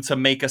tell him to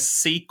make a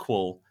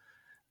sequel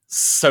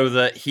so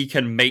that he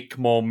can make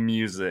more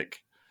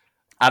music.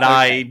 And okay.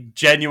 I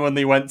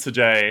genuinely went to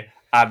Jay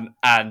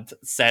and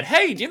said,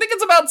 hey, do you think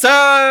it's about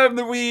time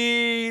that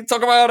we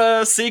talk about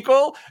a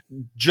sequel?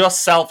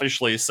 Just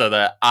selfishly so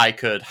that I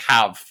could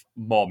have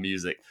more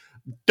music.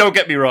 Don't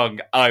get me wrong,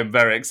 I'm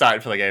very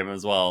excited for the game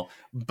as well.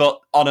 But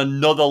on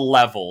another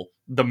level,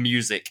 the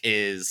music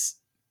is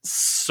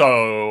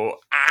so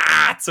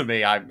to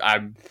me.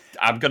 I'm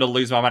gonna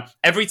lose my mind.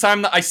 Every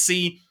time that I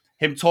see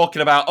him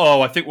talking about,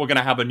 I think we're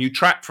gonna have a new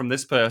track from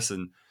this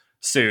person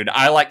soon,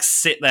 I like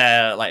sit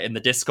there like in the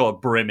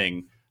Discord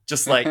brimming,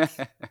 just like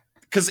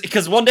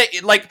because one day,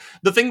 like,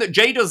 the thing that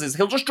Jay does is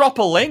he'll just drop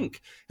a link.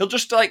 He'll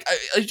just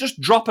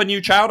drop a new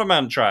Chowder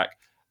Man track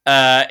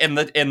in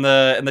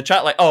the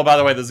chat, like, oh, by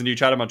the way, there's a new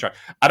Chowder Man track,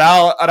 and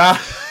I'll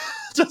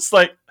just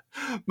like,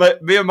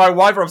 me and my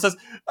wife are obsessed.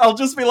 I'll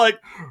just be like,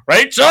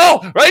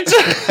 Rachel,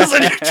 there's a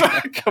new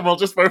track, and we'll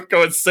just both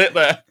go and sit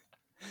there.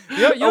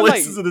 You're like,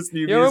 listen to this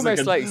new you're music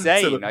almost like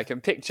Zane. I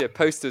can picture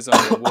posters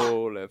on the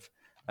wall of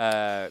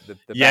the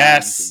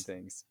bands and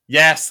things.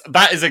 Yes,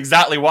 that is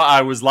exactly what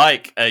I was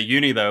like at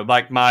uni, though.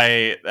 Like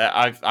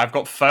I've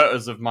got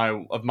photos of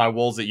my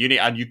walls at uni,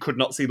 and you could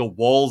not see the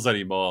walls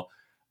anymore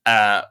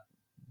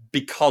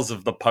because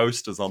of the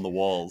posters on the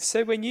walls.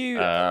 So when you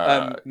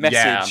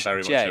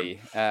message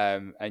Jay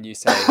and you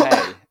say,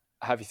 "Hey,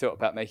 have you thought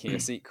about making a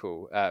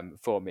sequel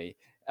for me?"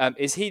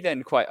 Is he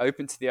then quite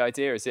open to the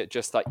idea? Is it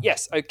just like,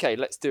 yes, okay,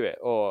 let's do it,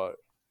 or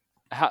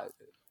how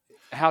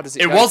does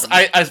it? It was,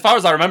 as far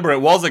as I remember, it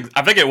was.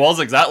 I think it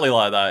was exactly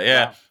like that.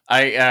 Yeah,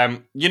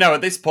 wow.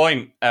 At this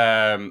point,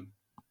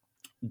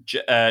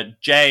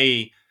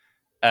 Jay,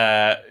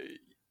 I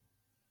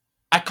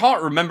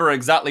can't remember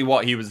exactly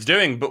what he was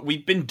doing, but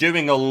we've been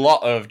doing a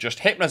lot of just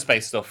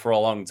Hypnospace stuff for a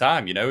long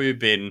time. You know, we've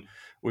been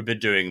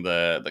doing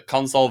the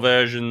console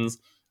versions.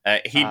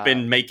 He'd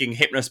been making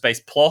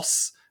Hypnospace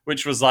Plus,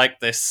 which was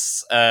like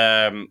this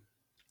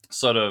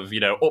sort of,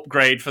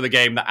 upgrade for the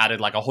game that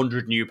added like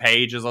 100 new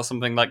pages or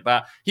something like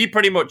that. He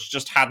pretty much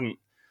just hadn't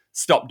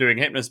stopped doing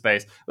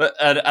Hypnospace,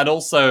 and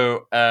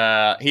also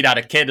he'd had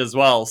a kid as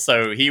well,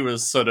 so he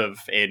was sort of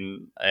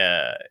in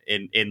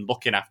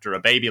looking after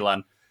a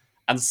Babyland.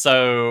 And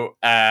so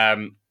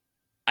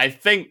I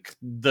think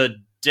the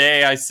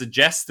day I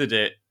suggested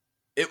it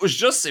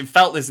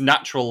felt this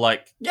natural,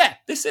 like, yeah,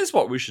 this is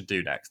what we should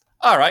do next.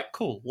 All right,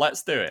 cool,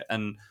 let's do it.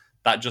 And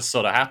that just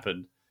sort of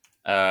happened,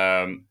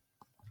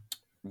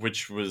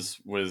 which was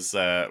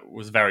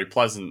very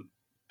pleasant.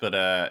 But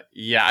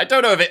I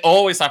don't know if it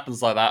always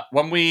happens like that.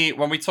 When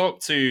we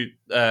talked to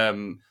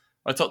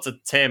I talked to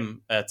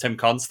Tim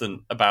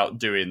Constant about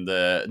doing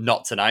the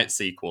Not Tonight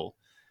sequel.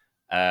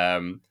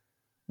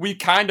 We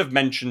kind of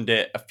mentioned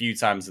it a few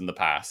times in the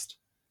past,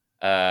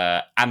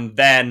 and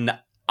then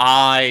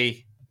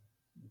I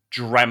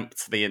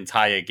dreamt the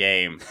entire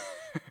game,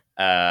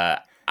 and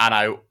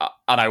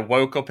I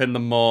woke up in the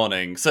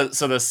morning. So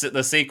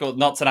the sequel,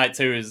 Not Tonight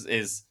 2,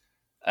 is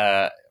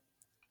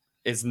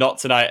Not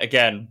Tonight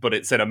again, but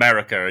it's in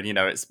America, and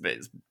it's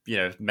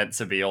meant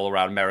to be all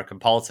around American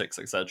politics,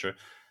 etc.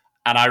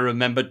 And I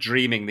remember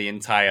dreaming the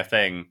entire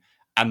thing,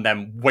 and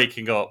then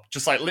waking up,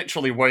 just like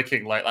literally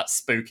waking like that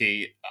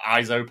spooky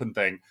eyes open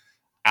thing,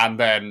 and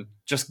then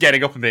just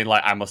getting up and being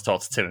like, I must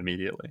talk to Tim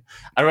immediately.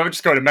 I remember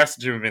just going to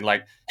message him and being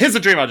like, here's the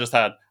dream I just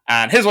had,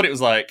 and here's what it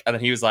was like. And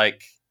then he was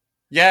like,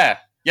 yeah,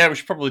 we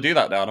should probably do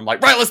that now. And I'm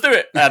like, right, let's do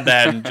it. And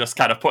then just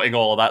kind of putting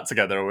all of that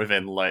together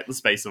within like the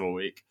space of a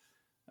week.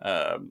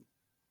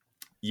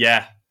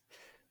 Yeah,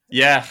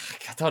 I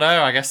don't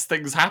know. I guess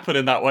things happen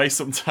in that way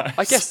sometimes.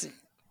 I guess,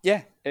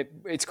 yeah,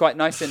 it's quite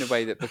nice in a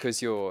way that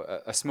because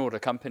you're a smaller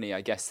company, I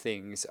guess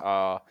things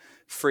are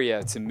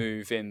freer to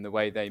move in the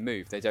way they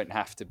move. They don't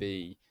have to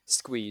be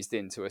squeezed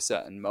into a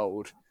certain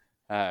mold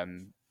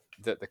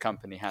that the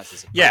company has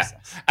as a process.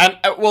 And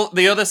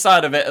the other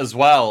side of it as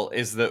well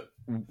is that,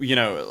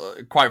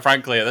 quite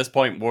frankly, at this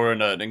point, we're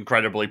in an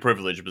incredibly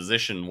privileged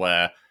position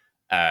where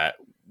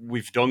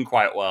we've done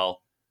quite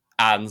well.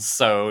 And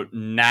so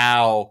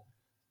now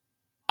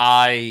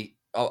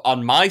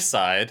on my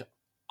side,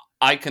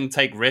 I can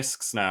take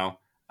risks now,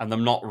 and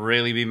them not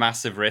really be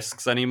massive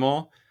risks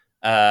anymore.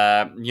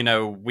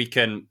 We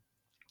can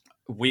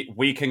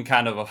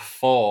kind of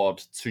afford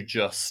to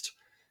just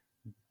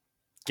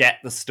get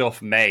the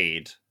stuff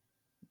made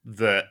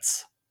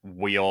that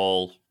we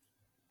all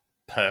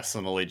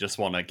personally just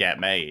want to get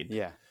made.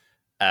 Yeah.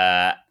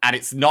 And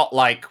it's not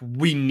like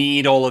we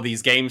need all of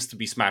these games to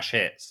be smash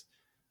hits.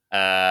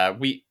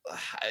 Quite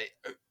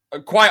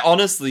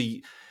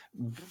honestly,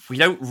 we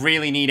don't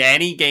really need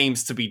any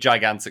games to be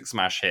gigantic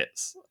smash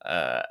hits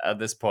at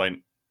this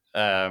point.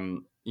 A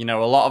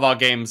lot of our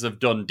games have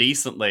done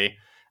decently,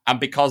 and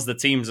because the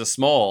teams are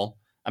small,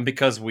 and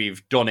because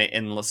we've done it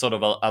in sort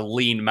of a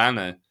lean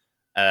manner,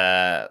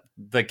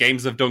 the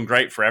games have done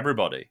great for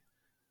everybody.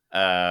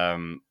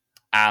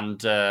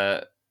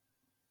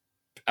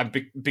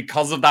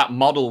 Because of that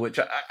model, which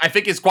I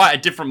think is quite a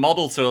different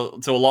model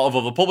to a lot of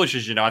other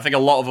publishers, I think a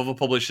lot of other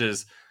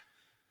publishers,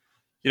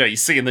 you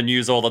see in the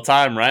news all the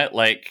time, right?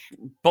 Like,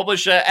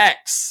 publisher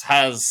X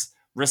has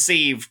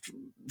received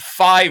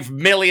 $5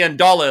 million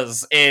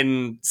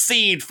in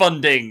seed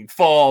funding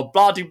for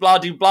blah de blah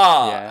de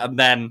blah, Yeah. and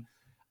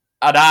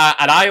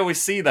I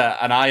always see that,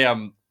 and I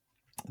am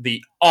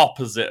the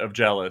opposite of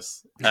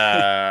jealous,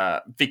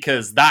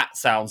 because that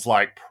sounds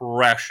like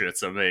pressure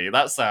to me.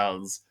 That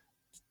sounds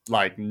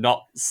like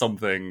not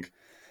something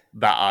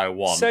that I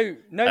want. So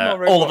No More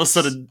Robots. All of a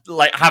sudden,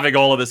 like, having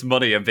all of this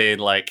money and being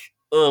like,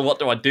 oh, what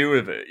do I do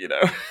with it?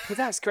 Well,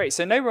 that's great.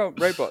 So No More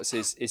Robots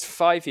is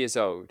 5 years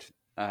old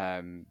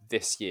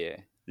this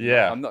year.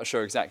 Yeah. I'm not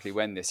sure exactly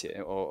when this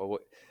year or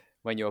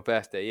when your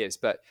birthday is,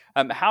 but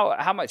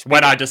how much?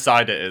 When I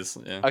decide it is.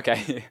 Yeah.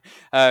 Okay.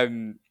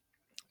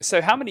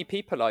 So how many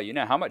people are you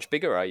now? How much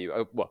bigger are you?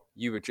 Oh, well,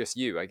 you were just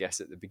you, I guess,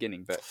 at the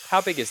beginning, but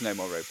how big is No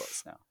More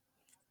Robots now?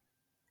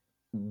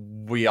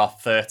 We are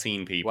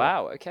 13 people.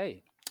 Wow,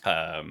 okay.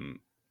 And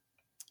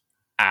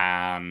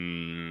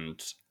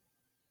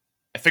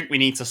I think we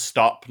need to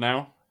stop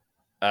now.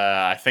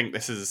 I think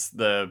this is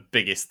the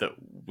biggest that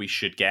we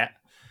should get.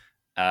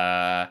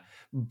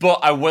 But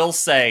I will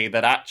say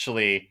that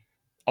actually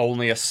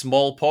only a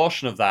small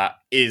portion of that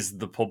is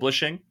the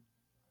publishing.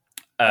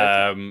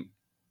 Okay.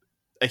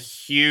 A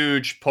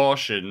huge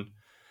portion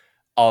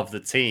of the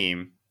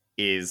team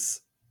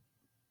is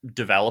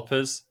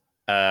developers.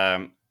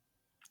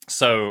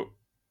 So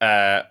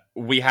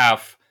we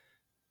have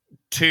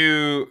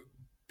 2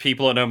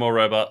 people at No More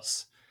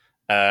Robots,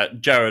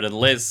 Jared and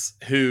Liz,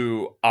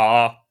 who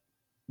are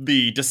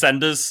the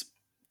Descenders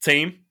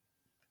team.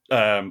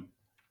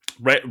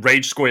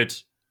 Rage Squid,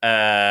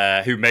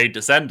 who made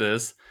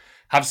Descenders,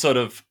 have sort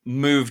of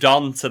moved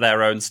on to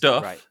their own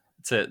stuff, Right.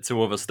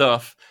 to other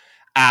stuff.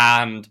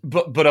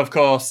 But of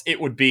course,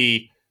 it would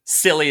be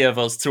silly of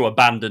us to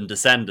abandon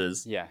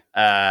Descenders. Yeah.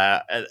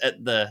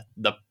 At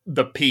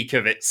the peak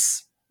of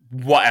its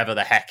whatever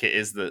the heck it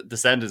is that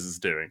Descenders is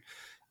doing.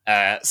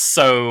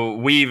 So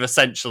we've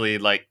essentially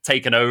like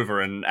taken over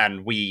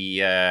and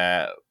we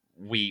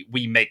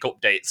make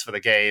updates for the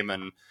game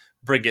and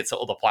bring it to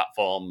other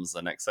platforms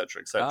and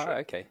etc. etc. Oh,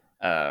 okay.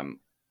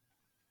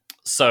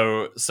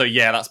 So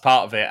yeah, that's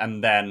part of it,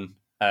 and then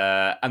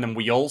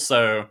we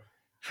also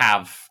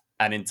have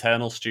an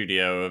internal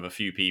studio of a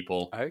few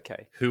people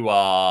Okay. who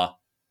are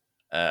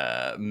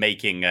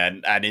making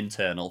an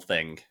internal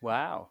thing.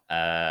 Wow.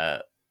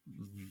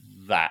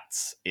 That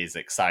is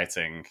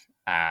exciting,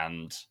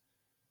 and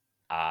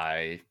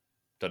I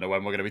don't know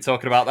when we're going to be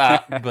talking about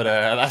that, but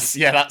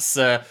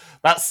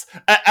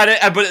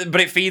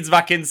but it feeds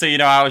back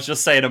into, I was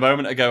just saying a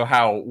moment ago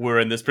how we're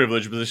in this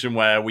privileged position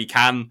where we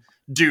can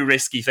do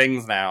risky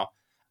things now,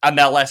 and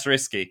they're less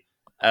risky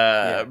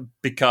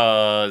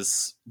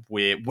because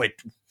we're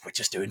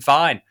just doing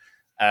fine.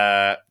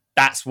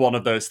 That's one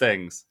of those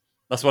things.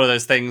 That's one of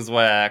those things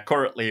where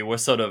currently we're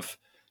sort of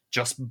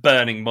just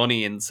burning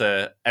money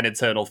into an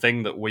internal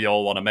thing that we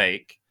all want to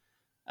make,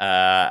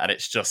 and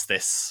it's just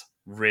this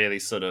really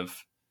sort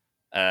of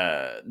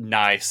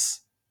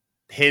nice,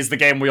 here's the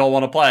game we all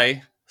want to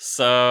play,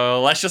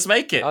 so let's just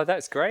make it. Oh,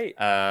 that's great.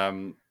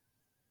 Quite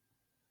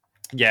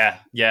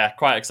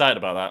excited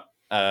about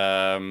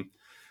that.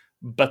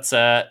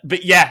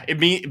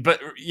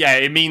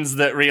 It means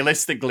that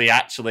realistically,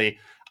 actually,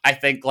 I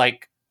think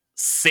like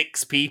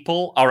 6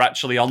 people are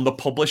actually on the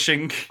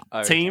publishing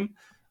team,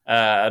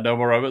 No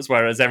More Robots,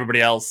 whereas everybody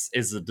else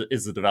is a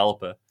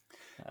developer.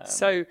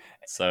 So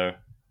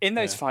in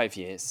those yeah. 5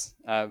 years,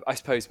 I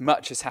suppose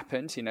much has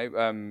happened.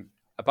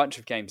 A bunch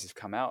of games have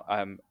come out.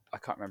 I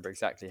can't remember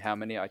exactly how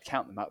many. I'd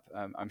count them up.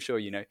 I'm sure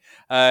you know.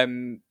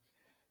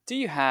 Do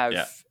you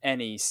have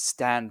any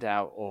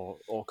standout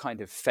or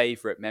kind of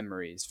favorite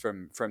memories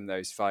from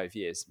those 5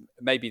 years?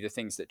 Maybe the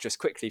things that just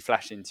quickly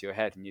flash into your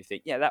head and you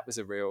think, that was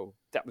a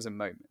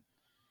moment.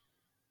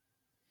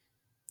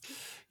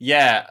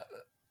 Yeah,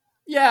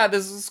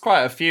 there's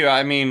quite a few.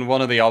 I mean,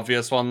 one of the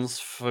obvious ones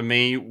for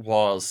me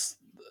was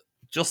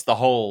just the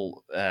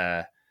whole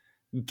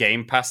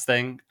Game Pass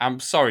thing. I'm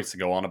sorry to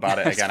go on about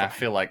it again. I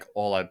feel like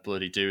all I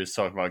bloody do is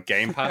talk about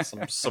Game Pass.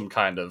 I'm some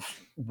kind of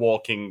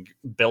walking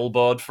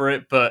billboard for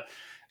it. But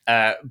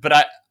I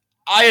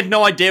I had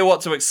no idea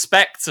what to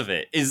expect of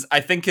it. I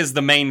think is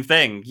the main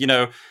thing. You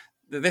know,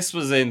 this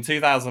was in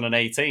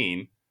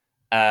 2018.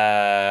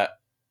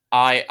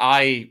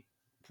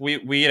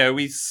 We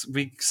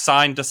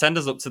signed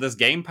Descenders up to this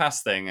Game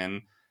Pass thing,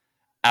 and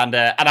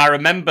I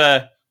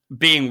remember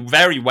being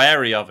very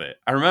wary of it.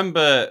 I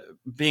remember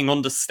being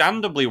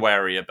understandably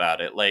wary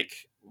about it. Like,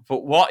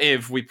 but what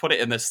if we put it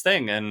in this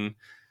thing and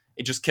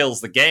it just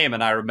kills the game?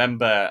 And I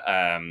remember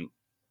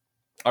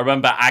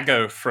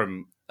Ago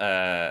from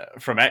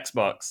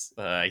Xbox.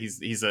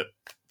 He's at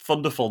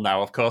Thunderful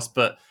now, of course,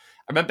 but I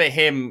remember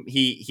him.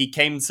 He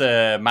came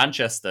to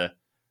Manchester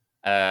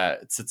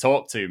to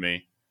talk to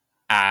me,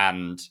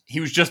 and he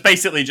was just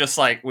basically just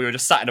like, we were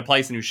just sat in a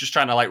place, and he was just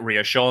trying to like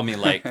reassure me,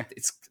 like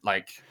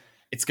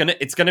it's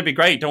gonna be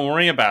great. Don't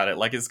worry about it.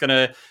 Like, it's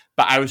gonna.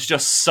 But I was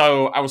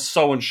so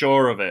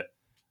unsure of it,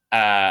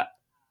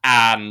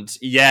 and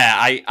yeah,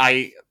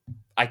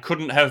 I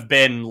couldn't have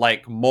been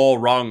like more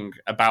wrong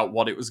about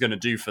what it was going to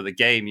do for the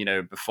game, you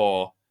know,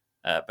 before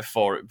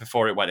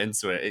it went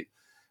into it.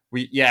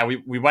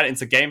 We went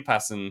into Game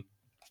Pass, and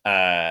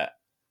I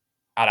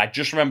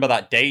just remember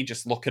that day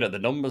just looking at the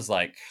numbers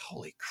like,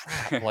 holy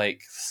crap,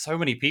 like so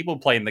many people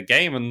playing the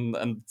game,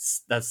 and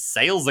the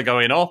sales are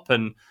going up,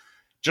 and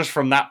just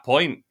from that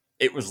point,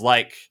 it was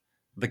like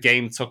the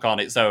game took on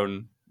its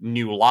own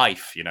new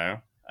life, you know.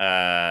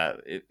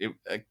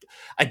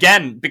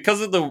 Again,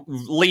 because of the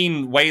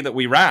lean way that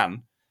we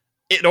ran,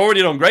 it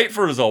already done great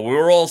for us all. We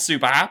were all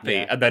super happy,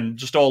 and then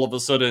just all of a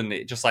sudden,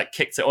 it just like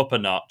kicked it up a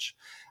notch,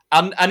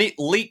 and it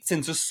leaked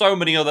into so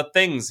many other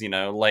things. You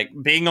know, like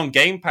being on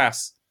Game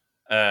Pass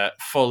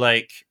for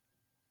like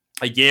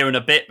a year and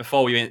a bit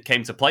before we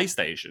came to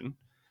PlayStation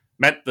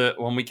meant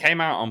that when we came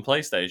out on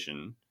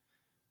PlayStation,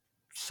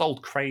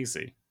 sold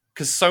crazy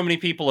because so many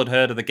people had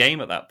heard of the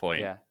game at that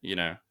point. Yeah. You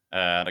know.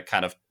 That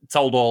kind of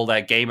told all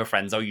their gamer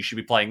friends, "Oh, you should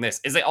be playing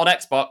this. Is it on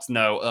Xbox?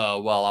 No. Oh,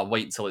 well, I'll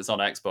wait until it's on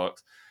Xbox."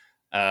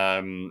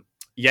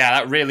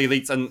 That really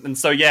leads, and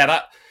so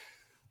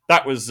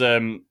that was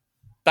a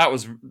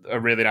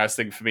really nice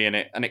thing for me, and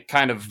it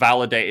kind of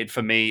validated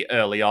for me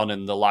early on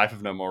in the life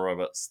of No More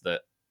Robots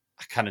that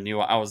I kind of knew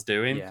what I was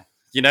doing. Yeah.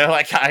 You know,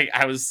 like I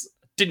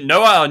didn't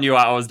know I knew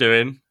what I was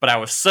doing, but I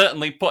was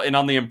certainly putting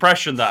on the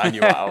impression that I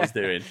knew what I was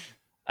doing.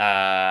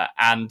 That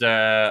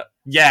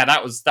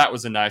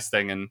was a nice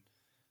thing, and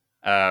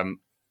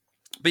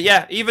but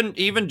yeah,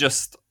 even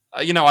just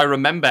I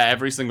remember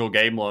every single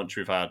game launch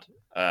we've had,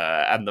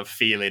 and the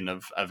feeling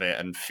of it,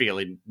 and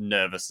feeling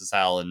nervous as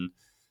hell, and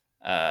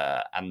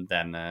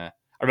then I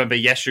remember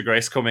Yes Your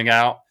Grace coming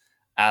out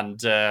and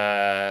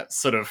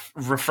sort of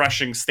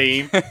refreshing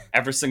Steam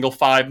every single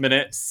 5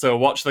 minutes, so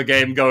watch the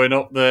game going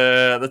up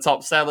the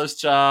top sellers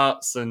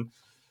charts, and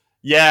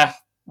yeah.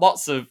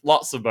 Lots of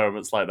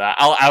moments like that.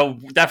 I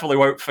definitely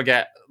won't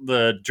forget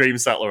the Dream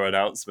Settler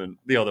announcement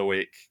the other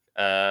week,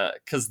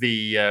 because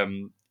we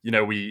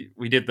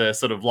did the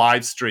sort of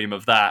live stream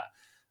of that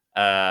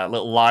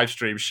little live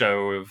stream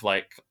show of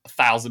like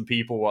 1,000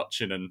 people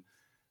watching, and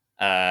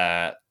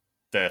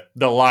the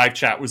live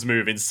chat was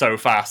moving so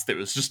fast it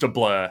was just a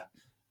blur,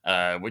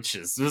 which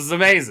was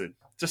amazing.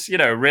 Just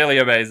really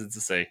amazing to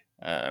see.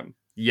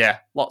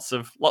 Lots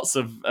of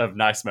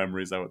nice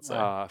memories, I would say.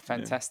 Oh,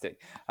 fantastic.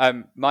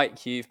 Yeah.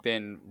 Mike, you've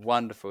been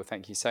wonderful.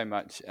 Thank you so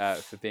much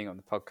for being on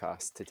the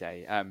podcast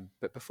today.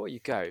 But before you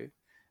go,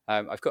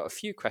 I've got a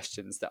few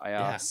questions that I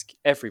ask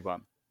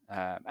everyone,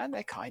 and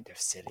they're kind of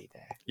silly.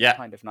 They're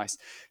kind of nice.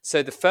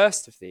 So the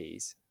first of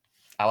these,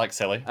 I like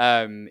silly,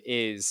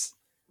 is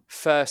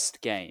first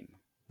game.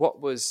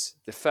 What was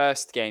the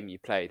first game you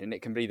played? And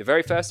it can be the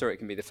very first, or it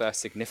can be the first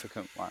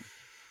significant one,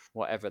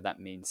 whatever that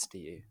means to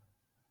you.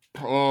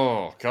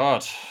 Oh,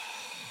 God.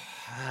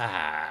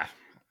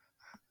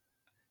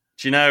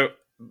 Do you know,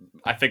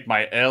 I think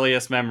my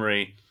earliest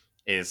memory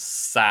is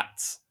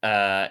sat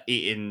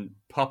eating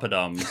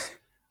poppadoms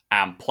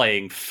and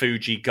playing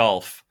Fuji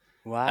Golf.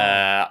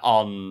 Wow.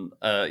 On,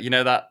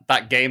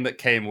 that game that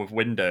came with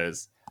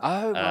Windows.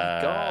 Oh, my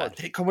God.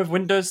 Did it come with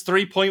Windows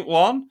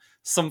 3.1?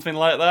 Something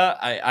like that.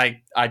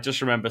 I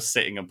just remember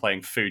sitting and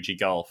playing Fuji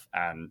Golf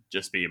and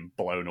just being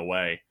blown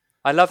away.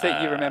 I love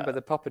that you remember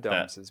the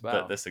poppadoms as well.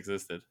 That this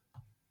existed.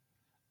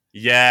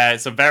 Yeah,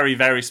 it's a very,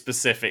 very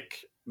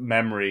specific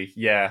memory.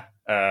 Yeah.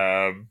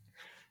 I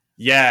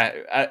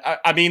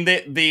mean,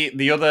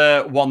 the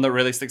other one that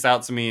really sticks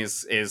out to me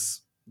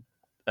is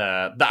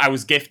that I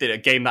was gifted a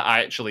game that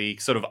I actually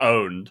sort of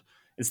owned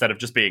instead of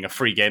just being a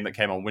free game that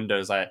came on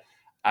Windows. I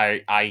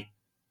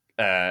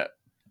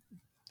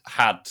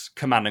had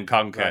Command and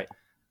Conquer. Right.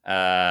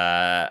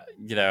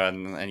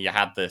 And you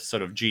had the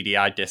sort of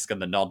GDI disc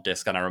and the Nod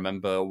disc, and I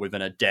remember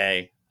within a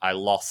day I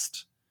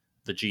lost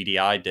the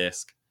GDI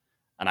disc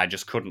and I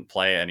just couldn't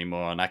play it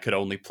anymore, and I could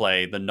only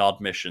play the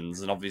Nod missions,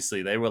 and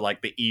obviously they were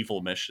like the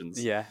evil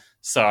missions. Yeah.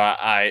 So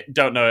I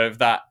don't know if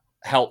that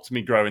helped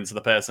me grow into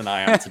the person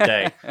I am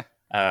today.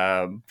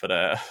 But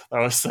that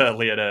was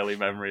certainly an early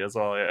memory as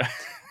well.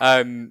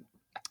 Yeah.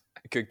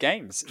 Good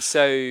games.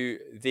 So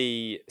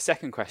the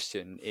second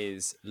question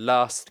is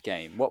last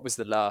game. What was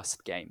the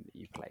last game that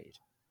you played?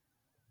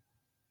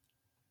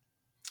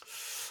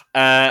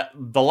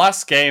 The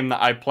last game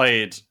that I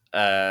played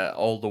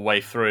all the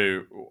way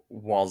through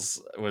was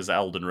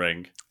Elden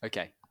Ring.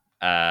 Okay.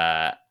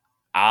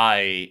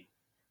 I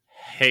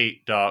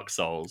hate Dark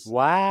Souls.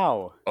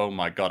 Wow. Oh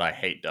my god, I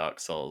hate Dark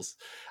Souls.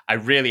 I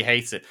really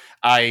hate it.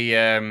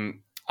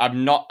 I'm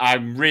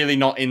really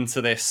not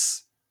into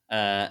this.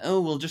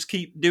 We'll just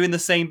keep doing the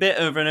same bit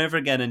over and over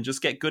again and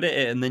just get good at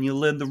it, and then you'll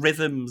learn the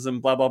rhythms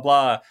and blah blah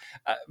blah.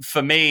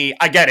 For me,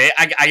 I get it.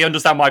 I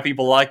understand why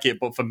people like it,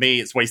 but for me,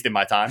 it's wasting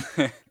my time.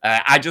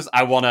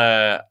 I want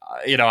to,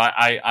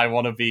 I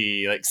want to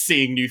be like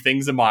seeing new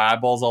things in my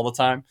eyeballs all the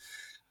time.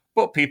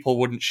 But people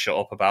wouldn't shut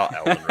up about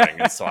Elden Ring,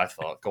 and so I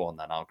thought, go on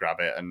then, I'll grab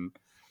it. And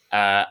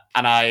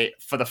I,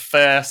 for the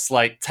first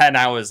like 10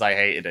 hours, I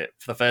hated it.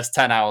 For the first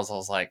 10 hours, I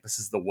was like, this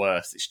is the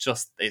worst.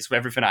 It's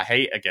everything I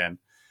hate again.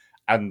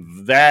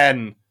 And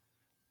then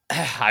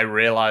I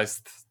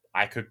realized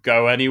I could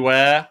go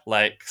anywhere.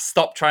 Like,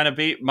 stop trying to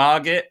beat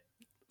Margit.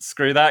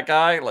 Screw that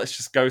guy. Let's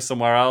just go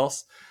somewhere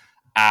else.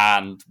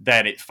 And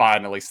then it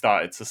finally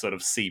started to sort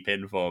of seep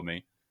in for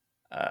me.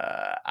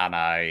 And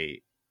I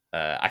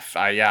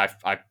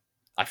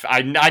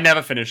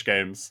never finish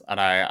games, and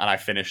I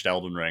finished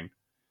Elden Ring,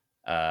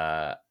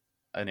 and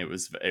it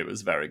was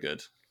very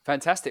good.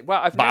 Fantastic.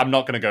 Well, I'm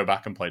not going to go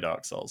back and play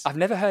Dark Souls. I've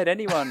never heard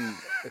anyone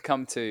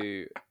come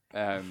to.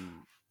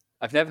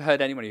 I've never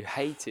heard anyone who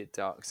hated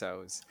Dark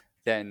Souls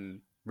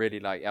then really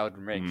like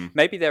Elden Ring.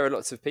 Maybe there are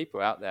lots of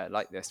people out there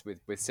like this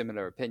with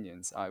similar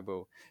opinions.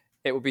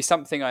 It will be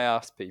something I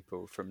ask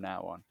people from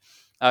now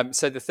on.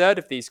 So the third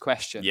of these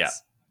questions,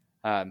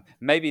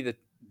 maybe the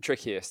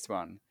trickiest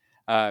one,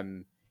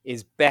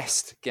 is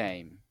best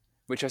game,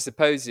 which I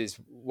suppose is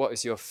what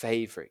is your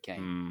favorite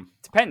game?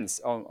 Depends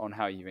on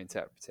how you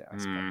interpret it, I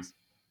suppose.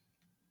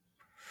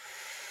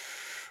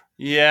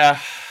 Yeah.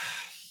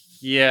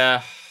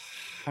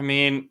 I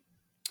mean,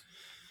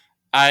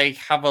 I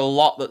have a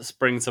lot that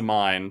spring to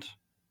mind.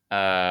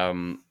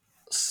 Spelunky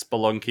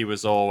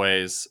was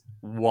always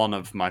one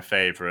of my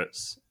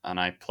favorites, and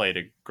I played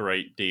a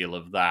great deal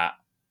of that.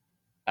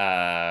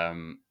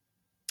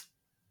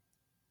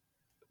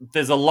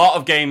 There's a lot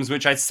of games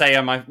which I'd say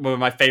were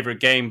my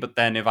favorite game, but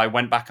then if I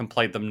went back and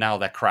played them now,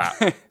 they're crap.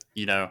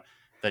 They're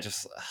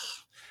just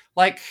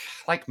like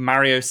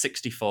Mario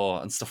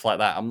 64 and stuff like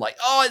that. I'm like,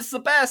 oh, it's the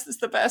best,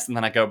 and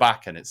then I go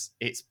back and it's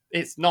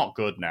not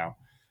good now.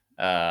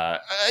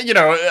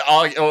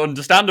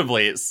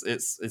 Understandably,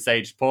 it's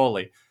aged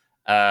poorly.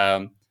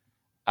 I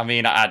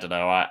mean, I don't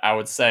know. I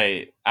would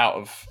say out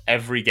of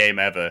every game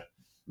ever,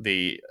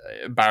 the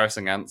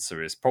embarrassing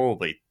answer is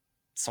probably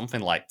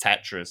something like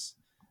Tetris.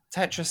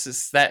 Tetris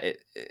is that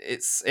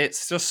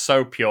it's just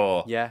so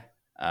pure,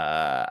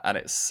 and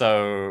it's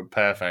so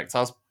perfect. I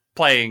was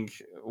playing,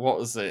 what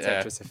was it?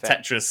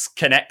 Tetris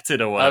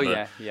Connected or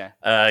whatever.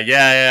 Oh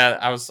yeah.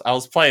 I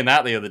was playing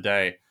that the other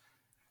day.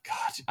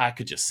 God, I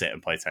could just sit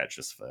and play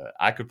Tetris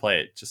I could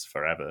play it just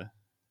forever.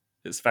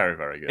 It's very,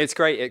 very good. It's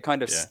great. It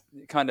kind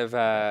of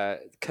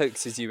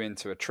coaxes you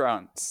into a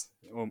trance,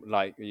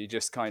 like you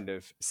just kind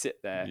of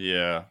sit there.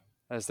 Yeah.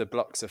 As the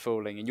blocks are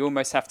falling, and you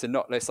almost have to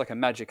not. It's like a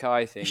magic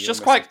eye thing. It's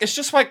just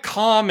quite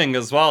calming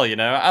as well.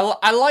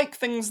 I like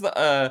things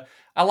that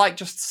I like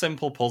just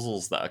simple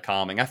puzzles that are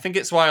calming. I think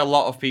it's why a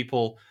lot of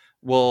people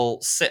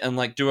will sit and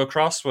like do a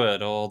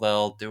crossword, or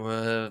they'll do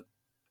a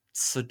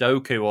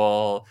Sudoku,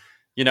 or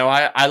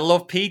I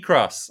love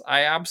Picross.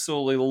 I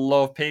absolutely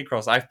love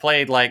Picross. I've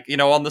played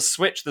on the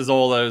Switch. There's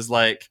all those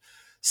like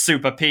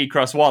Super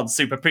Picross 1,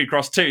 Super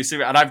Picross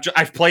 2, and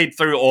I've played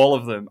through all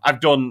of them. I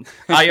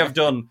have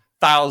done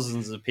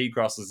thousands of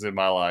Picrosses in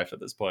my life at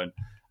this point.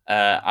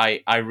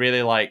 I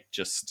really like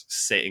just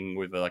sitting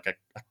with a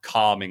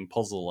calming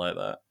puzzle like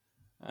that,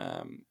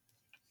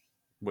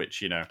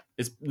 which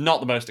is not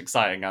the most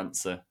exciting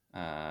answer.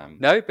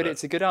 No, but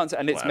it's a good answer,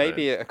 and it's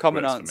maybe a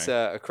common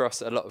answer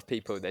across a lot of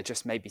people. They're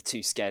just maybe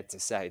too scared to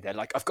say. They're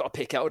like, I've got to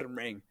pick Elden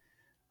Ring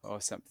or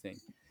something.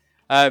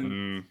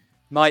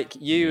 Mike,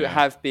 you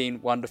have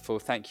been wonderful.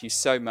 Thank you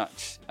so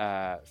much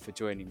for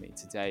joining me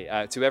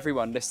today. To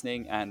everyone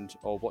listening and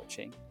or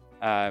watching,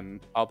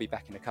 I'll be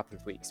back in a couple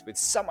of weeks with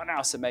someone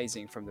else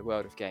amazing from the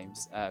world of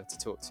games to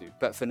talk to.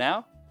 But for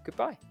now,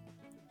 goodbye.